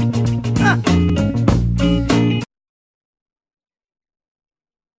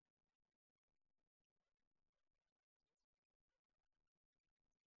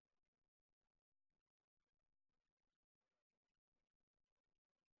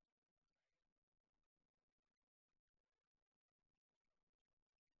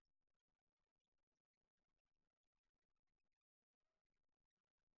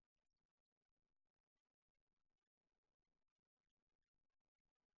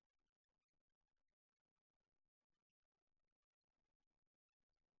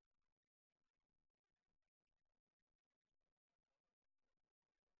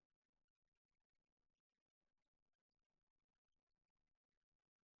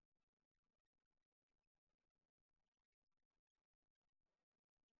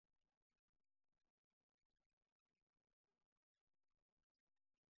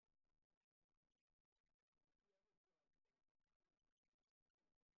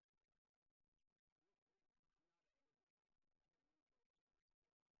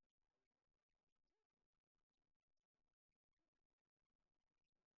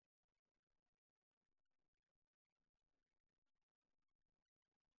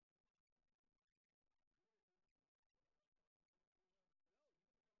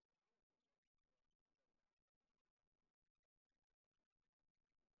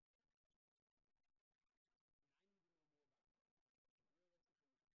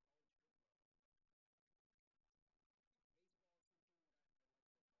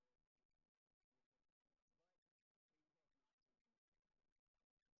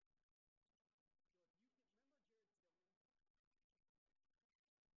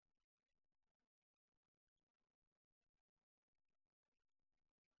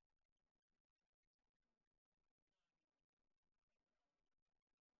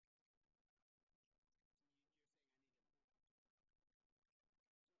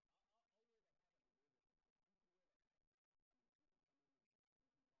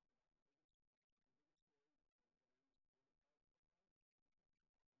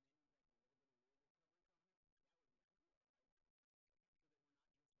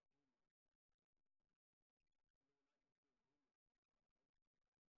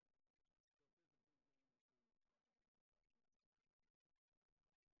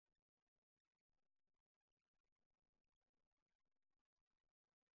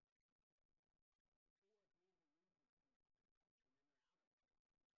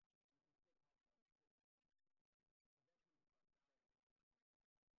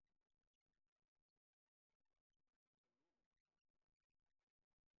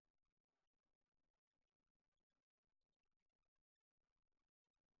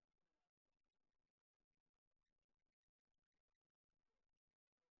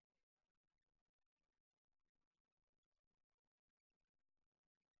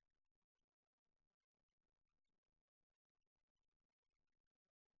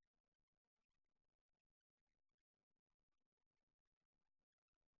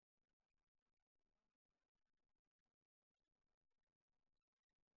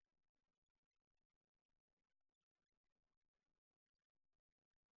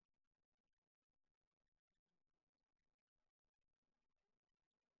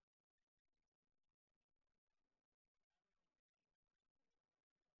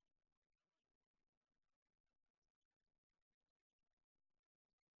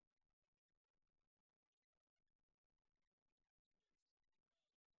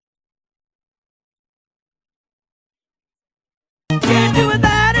 can't do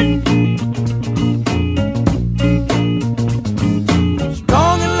without it.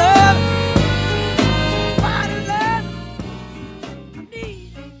 Strong in love, fine in love.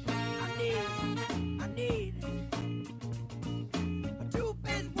 I need a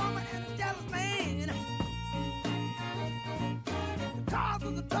two-faced woman and a jealous man. The cause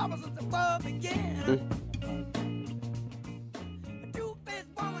of the trouble since the world began. A two-faced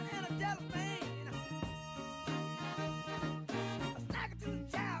woman and a jealous man. A snacker to the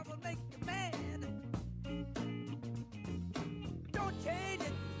child will make you mad. Don't change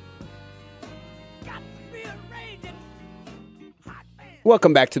it. Got to rearrange it. Hot man.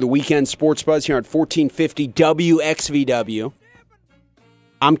 Welcome back to the Weekend Sports Buzz here on 1450 WXVW.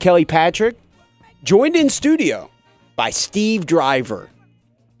 I'm Kelly Patrick, joined in studio by Steve Driver.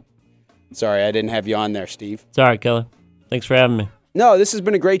 Sorry, I didn't have you on there, Steve. It's all right, Kelly. Thanks for having me. No, this has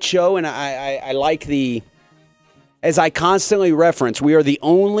been a great show, and I like as I constantly reference, we are the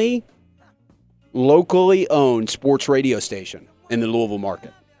only locally owned sports radio station in the Louisville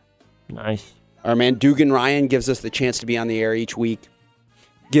market. Nice. Our man Dugan Ryan gives us the chance to be on the air each week,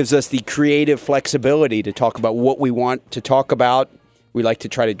 gives us the creative flexibility to talk about what we want to talk about. We like to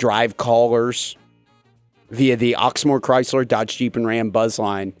try to drive callers via the Oxmoor Chrysler Dodge Jeep and Ram buzz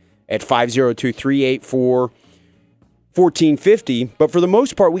line at 502-384-1450. But for the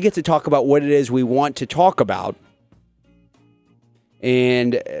most part, we get to talk about what it is we want to talk about.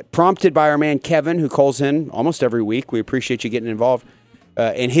 And prompted by our man Kevin, who calls in almost every week. We appreciate you getting involved.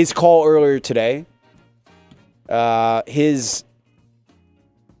 In his call earlier today, his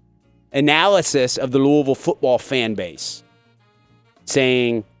analysis of the Louisville football fan base,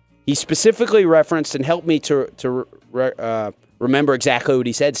 saying he specifically referenced, and helped me to remember exactly what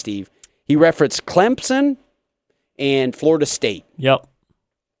he said, Steve. He referenced Clemson and Florida State. Yep.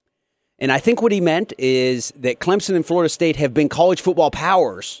 And I think what he meant is that Clemson and Florida State have been college football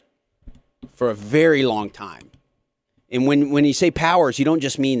powers for a very long time. And when you say powers, you don't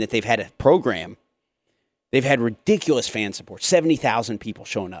just mean that they've had a program. They've had ridiculous fan support, 70,000 people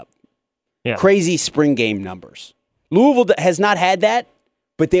showing up. Yeah. Crazy spring game numbers. Louisville has not had that,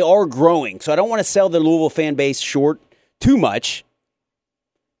 but they are growing. So I don't want to sell the Louisville fan base short too much,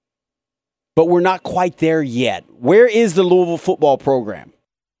 but we're not quite there yet. Where is the Louisville football program?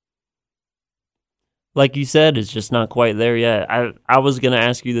 Like you said, it's just not quite there yet. I was going to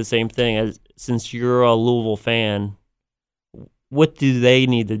ask you the same thing. Since you're a Louisville fan, what do they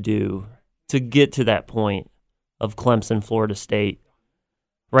need to do to get to that point of Clemson, Florida State?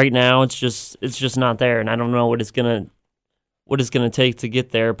 Right now, it's just not there, and I don't know what it's gonna take to get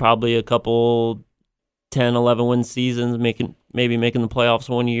there. Probably a couple 10, 11 win seasons, maybe making the playoffs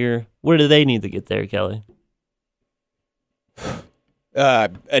one year. What do they need to get there, Kelly?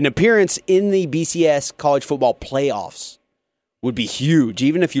 An appearance in the BCS college football playoffs would be huge,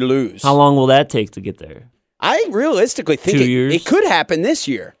 even if you lose. How long will that take to get there? I realistically think 2 years? It could happen this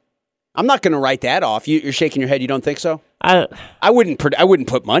year. I'm not going to write that off. You're shaking your head. You don't think so? I wouldn't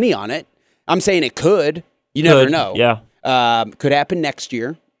put money on it. I'm saying it could. You never know. Yeah. Could happen next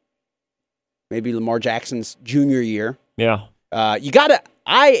year. Maybe Lamar Jackson's junior year. Yeah. I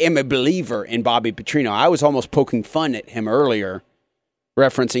am a believer in Bobby Petrino. I was almost poking fun at him earlier,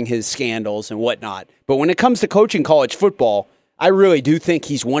 referencing his scandals and whatnot. But when it comes to coaching college football, I really do think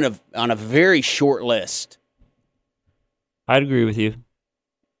he's on a very short list. I'd agree with you.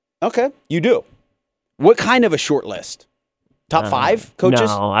 Okay, you do. What kind of a short list? Top 5 coaches?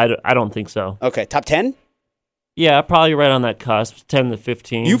 No, I don't think so. Okay, top 10? Yeah, probably right on that cusp, 10 to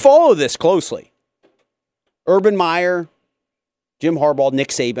 15. You follow this closely. Urban Meyer, Jim Harbaugh, Nick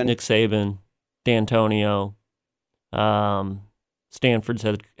Saban, D'Antonio, Stanford's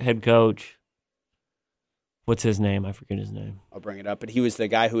head coach. What's his name? I forget his name. I'll bring it up, but he was the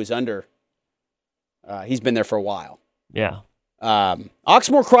guy who was under. He's been there for a while. Yeah.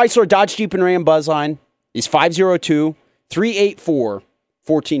 Oxmoor Chrysler Dodge Jeep and Ram buzzline is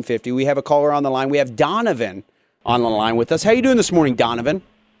 502-384-1450. We have a caller on the line. We have Donovan on the line with us. How you doing this morning, Donovan?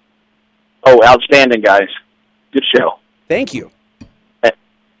 Oh, outstanding, guys. Good show. Thank you.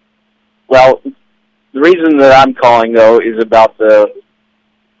 Well, the reason that I'm calling, though, is about the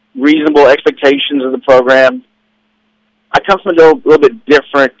reasonable expectations of the program. I come from a little bit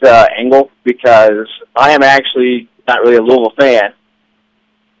different angle because I am actually not really a Louisville fan,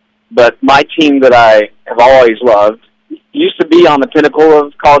 but my team that I have always loved used to be on the pinnacle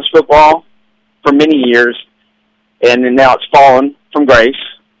of college football for many years, and now it's fallen from grace,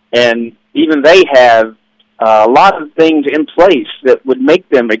 and even they have a lot of things in place that would make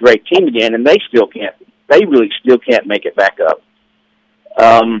them a great team again, and they really still can't make it back up.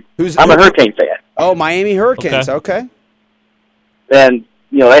 I'm a Hurricane fan. Oh, Miami Hurricanes, okay. then,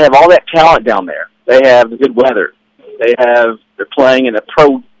 they have all that talent down there. They have the good weather. They're playing in a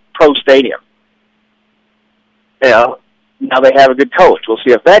pro stadium. Now they have a good coach. We'll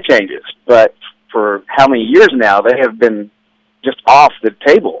see if that changes. But for how many years now, they have been just off the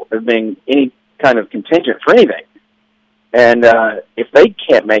table as being any kind of contingent for anything. And if they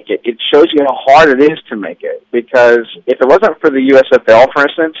can't make it, it shows you how hard it is to make it. Because if it wasn't for the USFL, for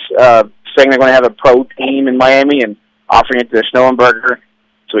instance, saying they're going to have a pro team in Miami and offering it to Schnellenberger,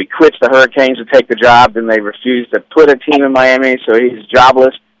 so he quits the Hurricanes to take the job, then they refuse to put a team in Miami, so he's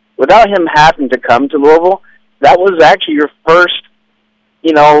jobless. Without him having to come to Louisville, that was actually your first,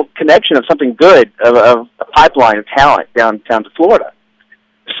 connection of something good, of a pipeline of talent downtown to Florida.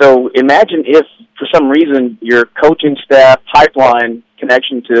 So imagine if, for some reason, your coaching staff pipeline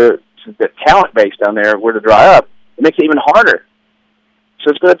connection to the talent base down there were to dry up. It makes it even harder. So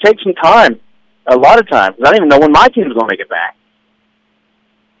it's going to take some time, a lot of time, because I don't even know when my team is going to make it back.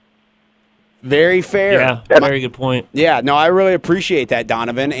 Very fair. Yeah, very good point. Yeah, no, I really appreciate that,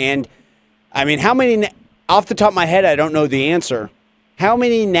 Donovan. And, I mean, how many, off the top of my head, I don't know the answer, how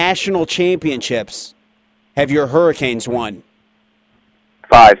many national championships have your Hurricanes won?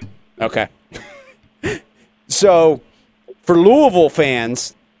 5. Okay. So, for Louisville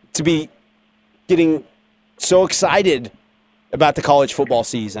fans to be getting so excited about the college football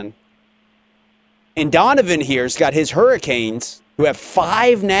season, and Donovan here's got his Hurricanes, who have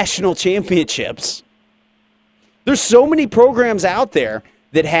 5 national championships. There's so many programs out there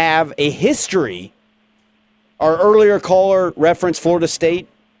that have a history. Our earlier caller referenced Florida State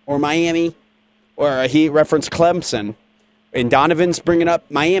or Miami, or he referenced Clemson. And Donovan's bringing up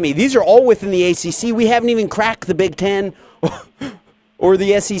Miami. These are all within the ACC. We haven't even cracked the Big Ten or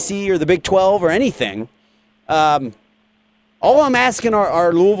the SEC or the Big 12 or anything. All I'm asking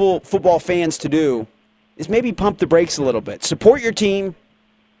our Louisville football fans to do is maybe pump the brakes a little bit. Support your team,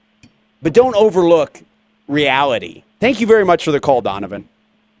 but don't overlook reality. Thank you very much for the call, Donovan.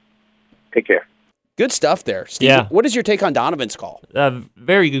 Take care. Good stuff there. Steve, Yeah. What is your take on Donovan's call?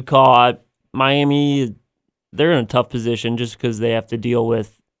 Very good call. Miami, they're in a tough position just because they have to deal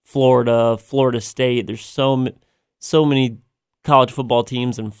with Florida State. There's so many college football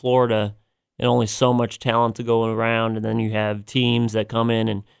teams in Florida and only so much talent to go around. And then you have teams that come in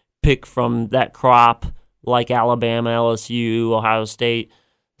and pick from that crop like Alabama, LSU, Ohio State.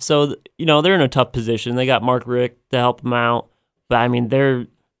 So, they're in a tough position. They got Mark Richt to help them out. But, I mean, they're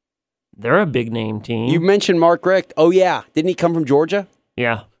a big-name team. You mentioned Mark Richt. Oh, yeah. Didn't he come from Georgia?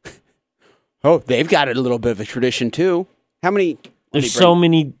 Yeah. Oh, they've got a little bit of a tradition, too. How many? There's so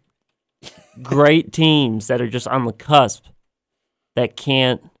many great teams that are just on the cusp that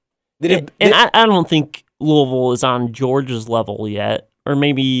can't. I don't think Louisville is on Georgia's level yet. Or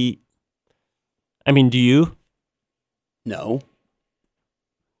maybe, do you? No.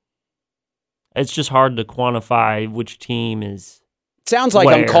 It's just hard to quantify which team is. It sounds like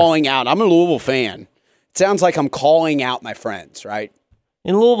where. I'm calling out. I'm a Louisville fan. It sounds like I'm calling out my friends, right?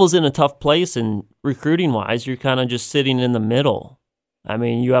 And Louisville's in a tough place, and recruiting-wise, you're kind of just sitting in the middle. I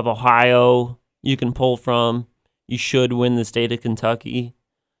mean, you have Ohio you can pull from. You should win the state of Kentucky.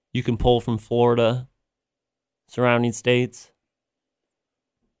 You can pull from Florida, surrounding states.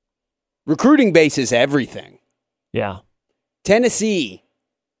 Recruiting base is everything. Yeah. Tennessee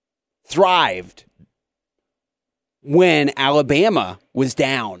thrived when Alabama was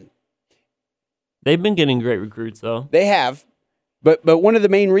down. They've been getting great recruits, though. They have. But one of the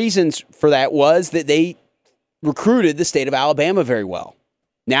main reasons for that was that they recruited the state of Alabama very well.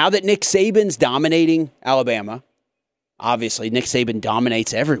 Now that Nick Saban's dominating Alabama, obviously Nick Saban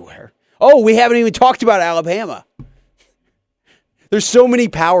dominates everywhere. Oh, we haven't even talked about Alabama. There's so many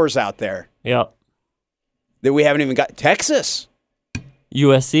powers out there. Yep. That we haven't even got. Texas.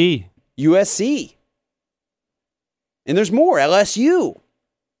 USC. And there's more. LSU.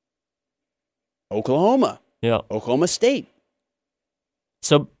 Oklahoma. Yep. Oklahoma State.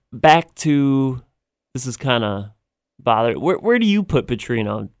 So back to, this is kind of bothering. Where do you put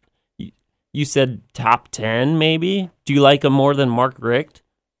Petrino? You said top 10 maybe? Do you like him more than Mark Richt?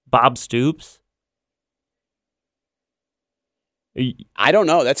 Bob Stoops? I don't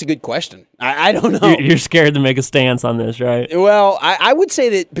know. That's a good question. I don't know. You're scared to make a stance on this, right? Well, I would say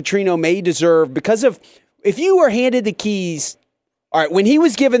that Petrino may deserve, because of, if you were handed the keys, all right, when he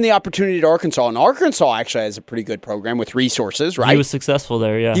was given the opportunity at Arkansas, and Arkansas actually has a pretty good program with resources, right? He was successful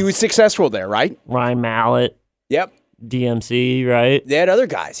there, yeah. He was successful there, right? Ryan Mallett. Yep. DMC, right? They had other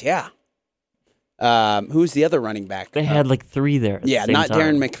guys, yeah. Who's the other running back? They had like 3 there. At yeah, the same not time.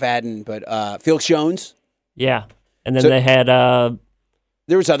 Darren McFadden, but Felix Jones. Yeah. And then they had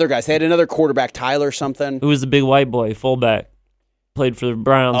there was other guys. They had another quarterback, Tyler something. Who was the big white boy, fullback? Played for the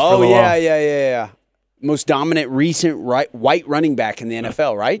Browns for a Oh, little while. yeah. Most dominant recent white running back in the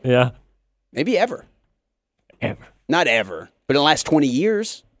NFL, right? Yeah. Maybe ever. Ever. Not ever, but in the last 20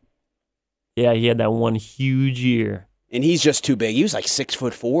 years. Yeah, he had that one huge year. And he's just too big. He was like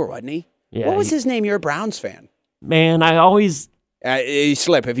 6'4", wasn't he? Yeah. What was his name? You're a Browns fan. Man, I always... You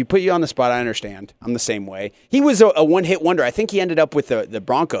slip. If you put you on the spot, I understand. I'm the same way. He was a one-hit wonder. I think he ended up with the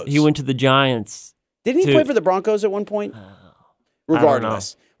Broncos. He went to the Giants. Didn't he play for the Broncos at one point?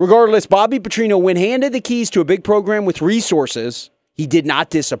 Regardless. Regardless, Bobby Petrino, when handed the keys to a big program with resources, he did not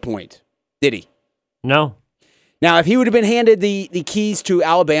disappoint, did he? No. Now, if he would have been handed the keys to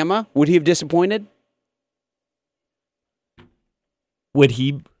Alabama, would he have disappointed? Would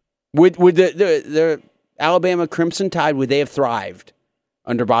he? Would the Alabama Crimson Tide, would they have thrived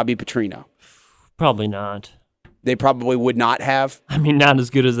under Bobby Petrino? Probably not. They probably would not have. I mean, not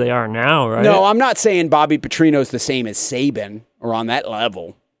as good as they are now, right? No, I'm not saying Bobby Petrino's the same as Saban or on that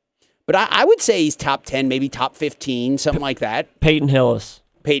level. But I would say he's top 10, maybe top 15, something like that. Peyton Hillis.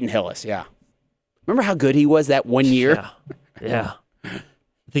 Peyton Hillis, yeah. Remember how good he was that 1 year? Yeah. I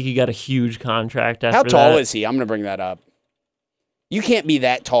think he got a huge contract after How that. tall is he? I'm going to bring that up. You can't be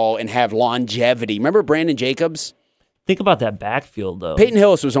that tall and have longevity. Remember Brandon Jacobs? Think about that backfield, though. Peyton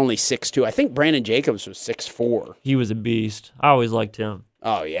Hillis was only 6'2". I think Brandon Jacobs was 6'4". He was a beast. I always liked him.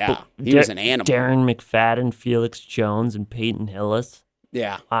 Oh, yeah. He was an animal. Darren McFadden, Felix Jones, and Peyton Hillis.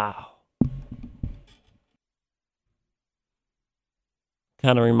 Yeah. Wow.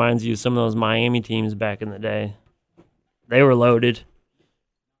 Kind of reminds you of some of those Miami teams back in the day. They were loaded.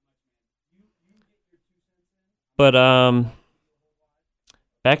 But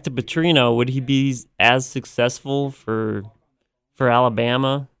back to Petrino, would he be as successful for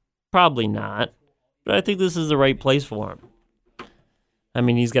Alabama? Probably not. But I think this is the right place for him. I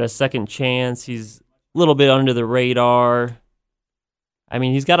mean, he's got a second chance. He's a little bit under the radar. I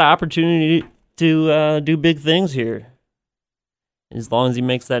mean, he's got an opportunity to do big things here. As long as he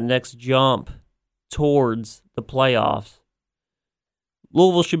makes that next jump towards the playoffs,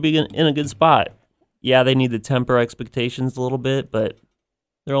 Louisville should be in a good spot. Yeah, they need to temper expectations a little bit, but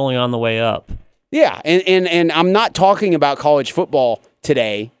they're only on the way up. Yeah, and I'm not talking about college football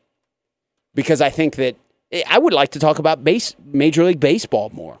today because I think that I would like to talk about Major League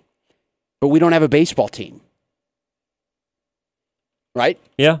Baseball more, but we don't have a baseball team. Right?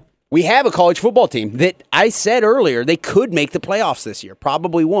 Yeah. We have a college football team that I said earlier they could make the playoffs this year.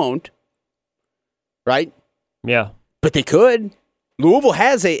 Probably won't. Right? Yeah. But they could. Louisville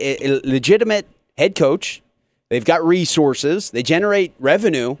has a legitimate head coach. They've got resources. They generate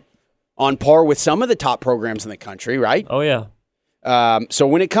revenue on par with some of the top programs in the country, right? Oh, yeah. So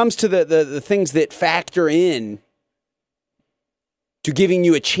when it comes to the things that factor in to giving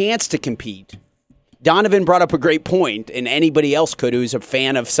you a chance to compete, Donovan brought up a great point, and anybody else could who's a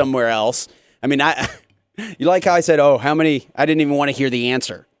fan of somewhere else. I mean, you like how I said, how many? I didn't even want to hear the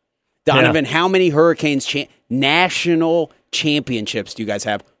answer. Donovan, How many Hurricanes national championships do you guys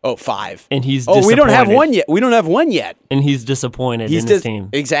have? 5. And he's we don't have one yet. We don't have one yet. And he's disappointed in his team.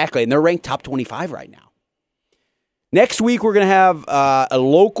 Exactly, and they're ranked top 25 right now. Next week, we're going to have a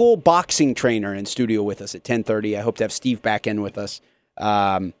local boxing trainer in studio with us at 10:30. I hope to have Steve back in with us.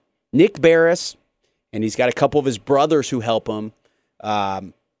 Nick Barris. And he's got a couple of his brothers who help him.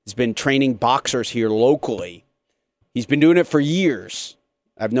 He's been training boxers here locally. He's been doing it for years.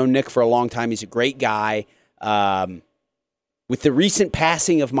 I've known Nick for a long time. He's a great guy. With the recent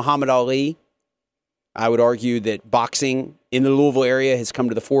passing of Muhammad Ali, I would argue that boxing in the Louisville area has come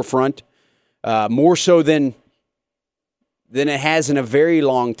to the forefront, more so than it has in a very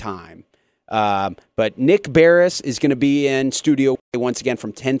long time. But Nick Barris is going to be in studio once again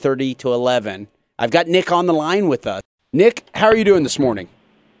from 10:30 to 11. I've got Nick on the line with us. Nick, how are you doing this morning?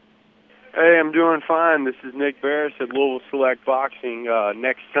 Hey, I'm doing fine. This is Nick Barris at Louisville Select Boxing.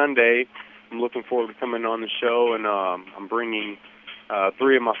 Next Sunday, I'm looking forward to coming on the show, and I'm bringing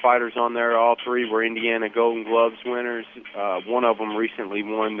 3 of my fighters on there. All 3 were Indiana Golden Gloves winners. One of them recently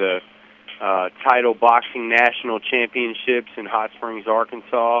won the Title Boxing National Championships in Hot Springs,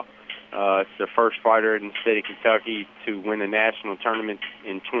 Arkansas. It's the first fighter in the state of Kentucky to win a national tournament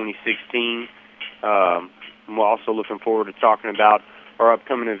in 2016. I'm also looking forward to talking about our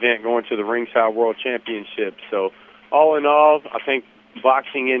upcoming event going to the Ringside World Championship. So all in all, I think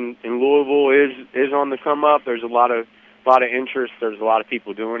boxing in Louisville is on the come up. There's a lot of interest. There's a lot of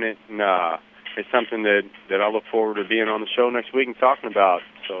people doing it, and it's something that I look forward to being on the show next week and talking about.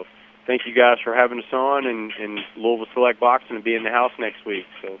 So thank you guys for having us on, and Louisville Select Boxing to be in the house next week.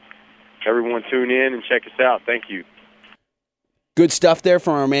 So everyone tune in and check us out. Thank you. Good stuff there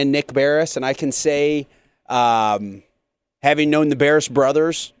from our man Nick Barris, and I can say having known the Barris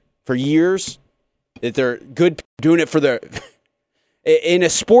brothers for years, that they're good doing it for the in a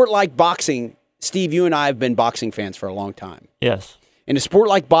sport like boxing. Steve, you and I have been boxing fans for a long time. Yes. In a sport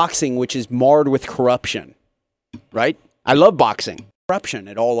like boxing, which is marred with corruption, right? I love boxing. Corruption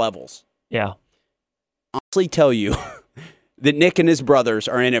at all levels. Yeah. Honestly tell you that Nick and his brothers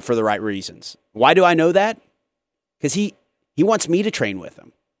are in it for the right reasons. Why do I know that? Because he wants me to train with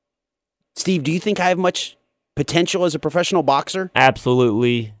him. Steve, do you think I have much potential as a professional boxer?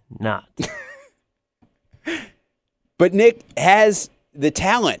 Absolutely not. But Nick has the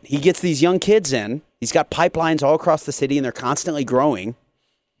talent. He gets these young kids in. He's got pipelines all across the city, and they're constantly growing.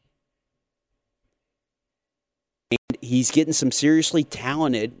 And he's getting some seriously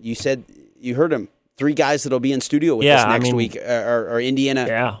talented. You heard him. 3 guys that'll be in studio with us next week are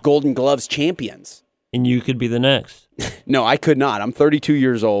Indiana Golden Gloves champions. And you could be the next. No, I could not. I'm 32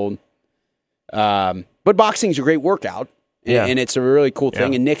 years old. But boxing's a great workout, and it's a really cool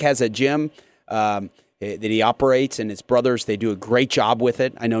thing. And Nick has a gym that he operates, and his brothers, they do a great job with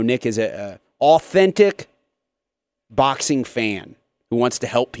it. I know Nick is a authentic boxing fan who wants to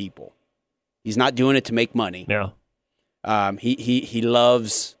help people. He's not doing it to make money. Yeah. He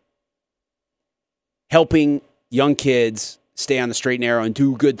loves helping young kids stay on the straight and narrow and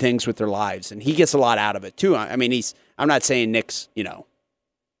do good things with their lives, and he gets a lot out of it too. I mean, I'm not saying Nick's,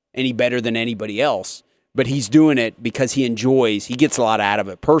 any better than anybody else, but he's doing it because he gets a lot out of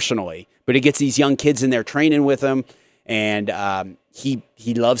it personally, but he gets these young kids in there training with him, and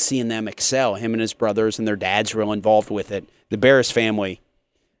he loves seeing them excel, him and his brothers, and their dad's real involved with it. The Barris family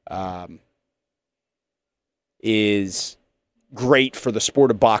is great for the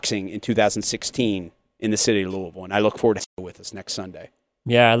sport of boxing in 2016 in the city of Louisville, and I look forward to having with us next Sunday.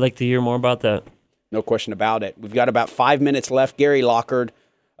 Yeah, I'd like to hear more about that. No question about it. We've got about 5 minutes left. Gary Lockard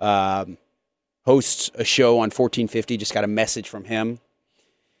hosts a show on 1450. Just got a message from him.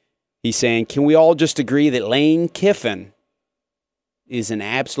 He's saying, can we all just agree that Lane Kiffin is an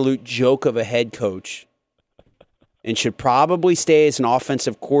absolute joke of a head coach and should probably stay as an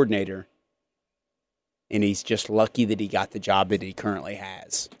offensive coordinator, and he's just lucky that he got the job that he currently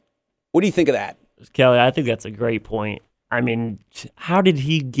has? What do you think of that? Kelly, I think that's a great point. I mean, how did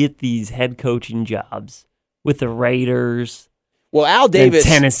he get these head coaching jobs with the Raiders? Well, Al Davis,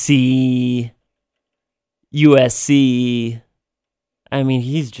 Tennessee, USC. I mean,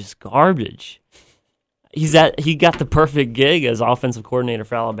 he's just garbage. He got the perfect gig as offensive coordinator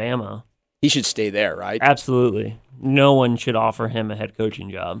for Alabama. He should stay there, right? Absolutely. No one should offer him a head coaching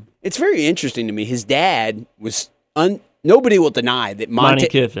job. It's very interesting to me. His dad was nobody will deny that Monty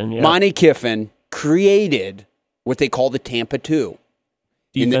Kiffin. Yeah. Monty Kiffin created what they call the Tampa 2.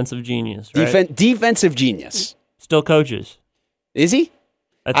 Defensive genius, right? Defensive genius. Still coaches. Is he?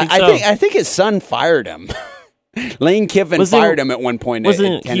 I think so. I think his son fired him. Lane Kiffin fired him at one point.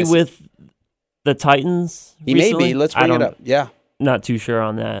 Wasn't he with the Titans He recently? may be. Let's bring it up. Yeah. Not too sure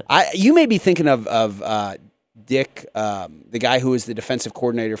on that. You may be thinking of Dick, the guy who was the defensive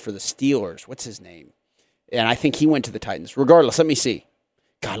coordinator for the Steelers. What's his name? And I think he went to the Titans. Regardless, let me see.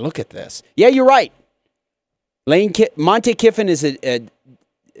 God, look at this. Yeah, you're right. Monte Kiffin is a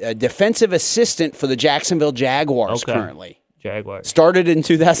defensive assistant for the Jacksonville Jaguars currently. Jaguars. Started in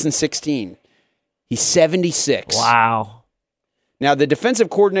 2016. He's 76. Wow. Now, the defensive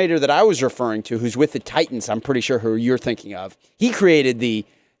coordinator that I was referring to, who's with the Titans, I'm pretty sure who you're thinking of, he created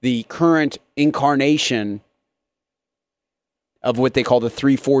the current incarnation of what they call the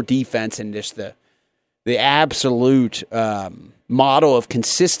 3-4 defense and just the absolute model of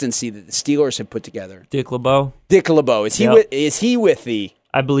consistency that the Steelers have put together. Dick LeBeau. Dick LeBeau. Is he with the...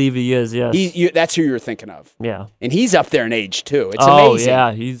 I believe he is, yes. That's who you're thinking of. Yeah. And he's up there in age, too. It's amazing. Oh,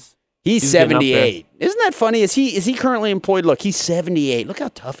 yeah. He's 78. Isn't that funny? Is he currently employed? Look, he's 78. Look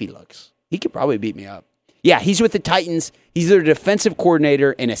how tough he looks. He could probably beat me up. Yeah, he's with the Titans. He's their defensive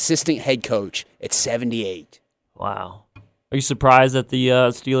coordinator and assistant head coach at 78. Wow. Are you surprised that the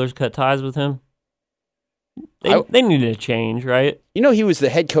Steelers cut ties with him? They needed a change, right? You know, he was the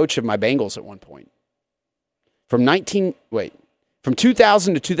head coach of my Bengals at one point. From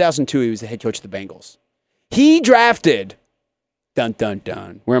 2000 to 2002, he was the head coach of the Bengals. He drafted, dun, dun,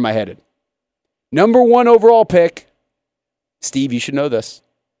 dun, where am I headed? Number 1 overall pick, Steve, you should know this,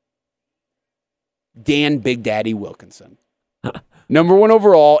 Dan Big Daddy Wilkinson. Number 1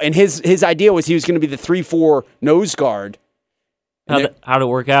 overall, and his idea was he was going to be the 3-4 nose guard. How'd it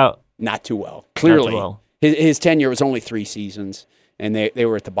work out? Not too well. Clearly. Not too well. His tenure was only 3 seasons, and they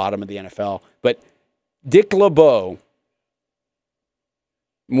were at the bottom of the NFL. But Dick LeBeau,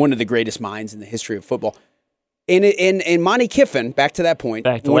 one of the greatest minds in the history of football, And Monty Kiffin, back to that point,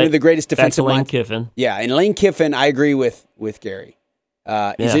 one of the greatest defensive Lane Kiffin. Yeah, and Lane Kiffin, I agree with Gary.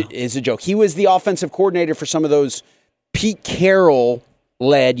 Is a joke. He was the offensive coordinator for some of those Pete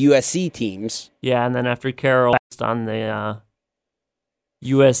Carroll-led USC teams. Yeah, and then after Carroll on the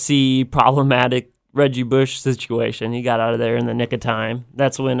USC problematic Reggie Bush situation, he got out of there in the nick of time.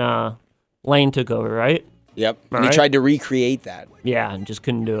 That's when Lane took over, right? Yep, and he tried to recreate that. Yeah, and just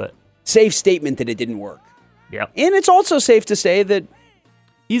couldn't do it. Safe statement that it didn't work. Yep. And it's also safe to say that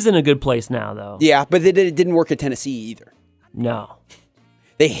he's in a good place now, though. Yeah, but it didn't work at Tennessee either. No.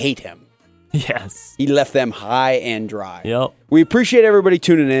 They hate him. Yes. He left them high and dry. Yep. We appreciate everybody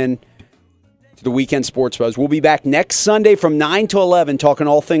tuning in to the Weekend Sports Buzz. We'll be back next Sunday from 9 to 11 talking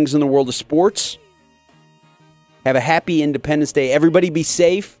all things in the world of sports. Have a happy Independence Day. Everybody be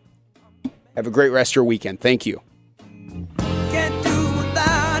safe. Have a great rest of your weekend. Thank you.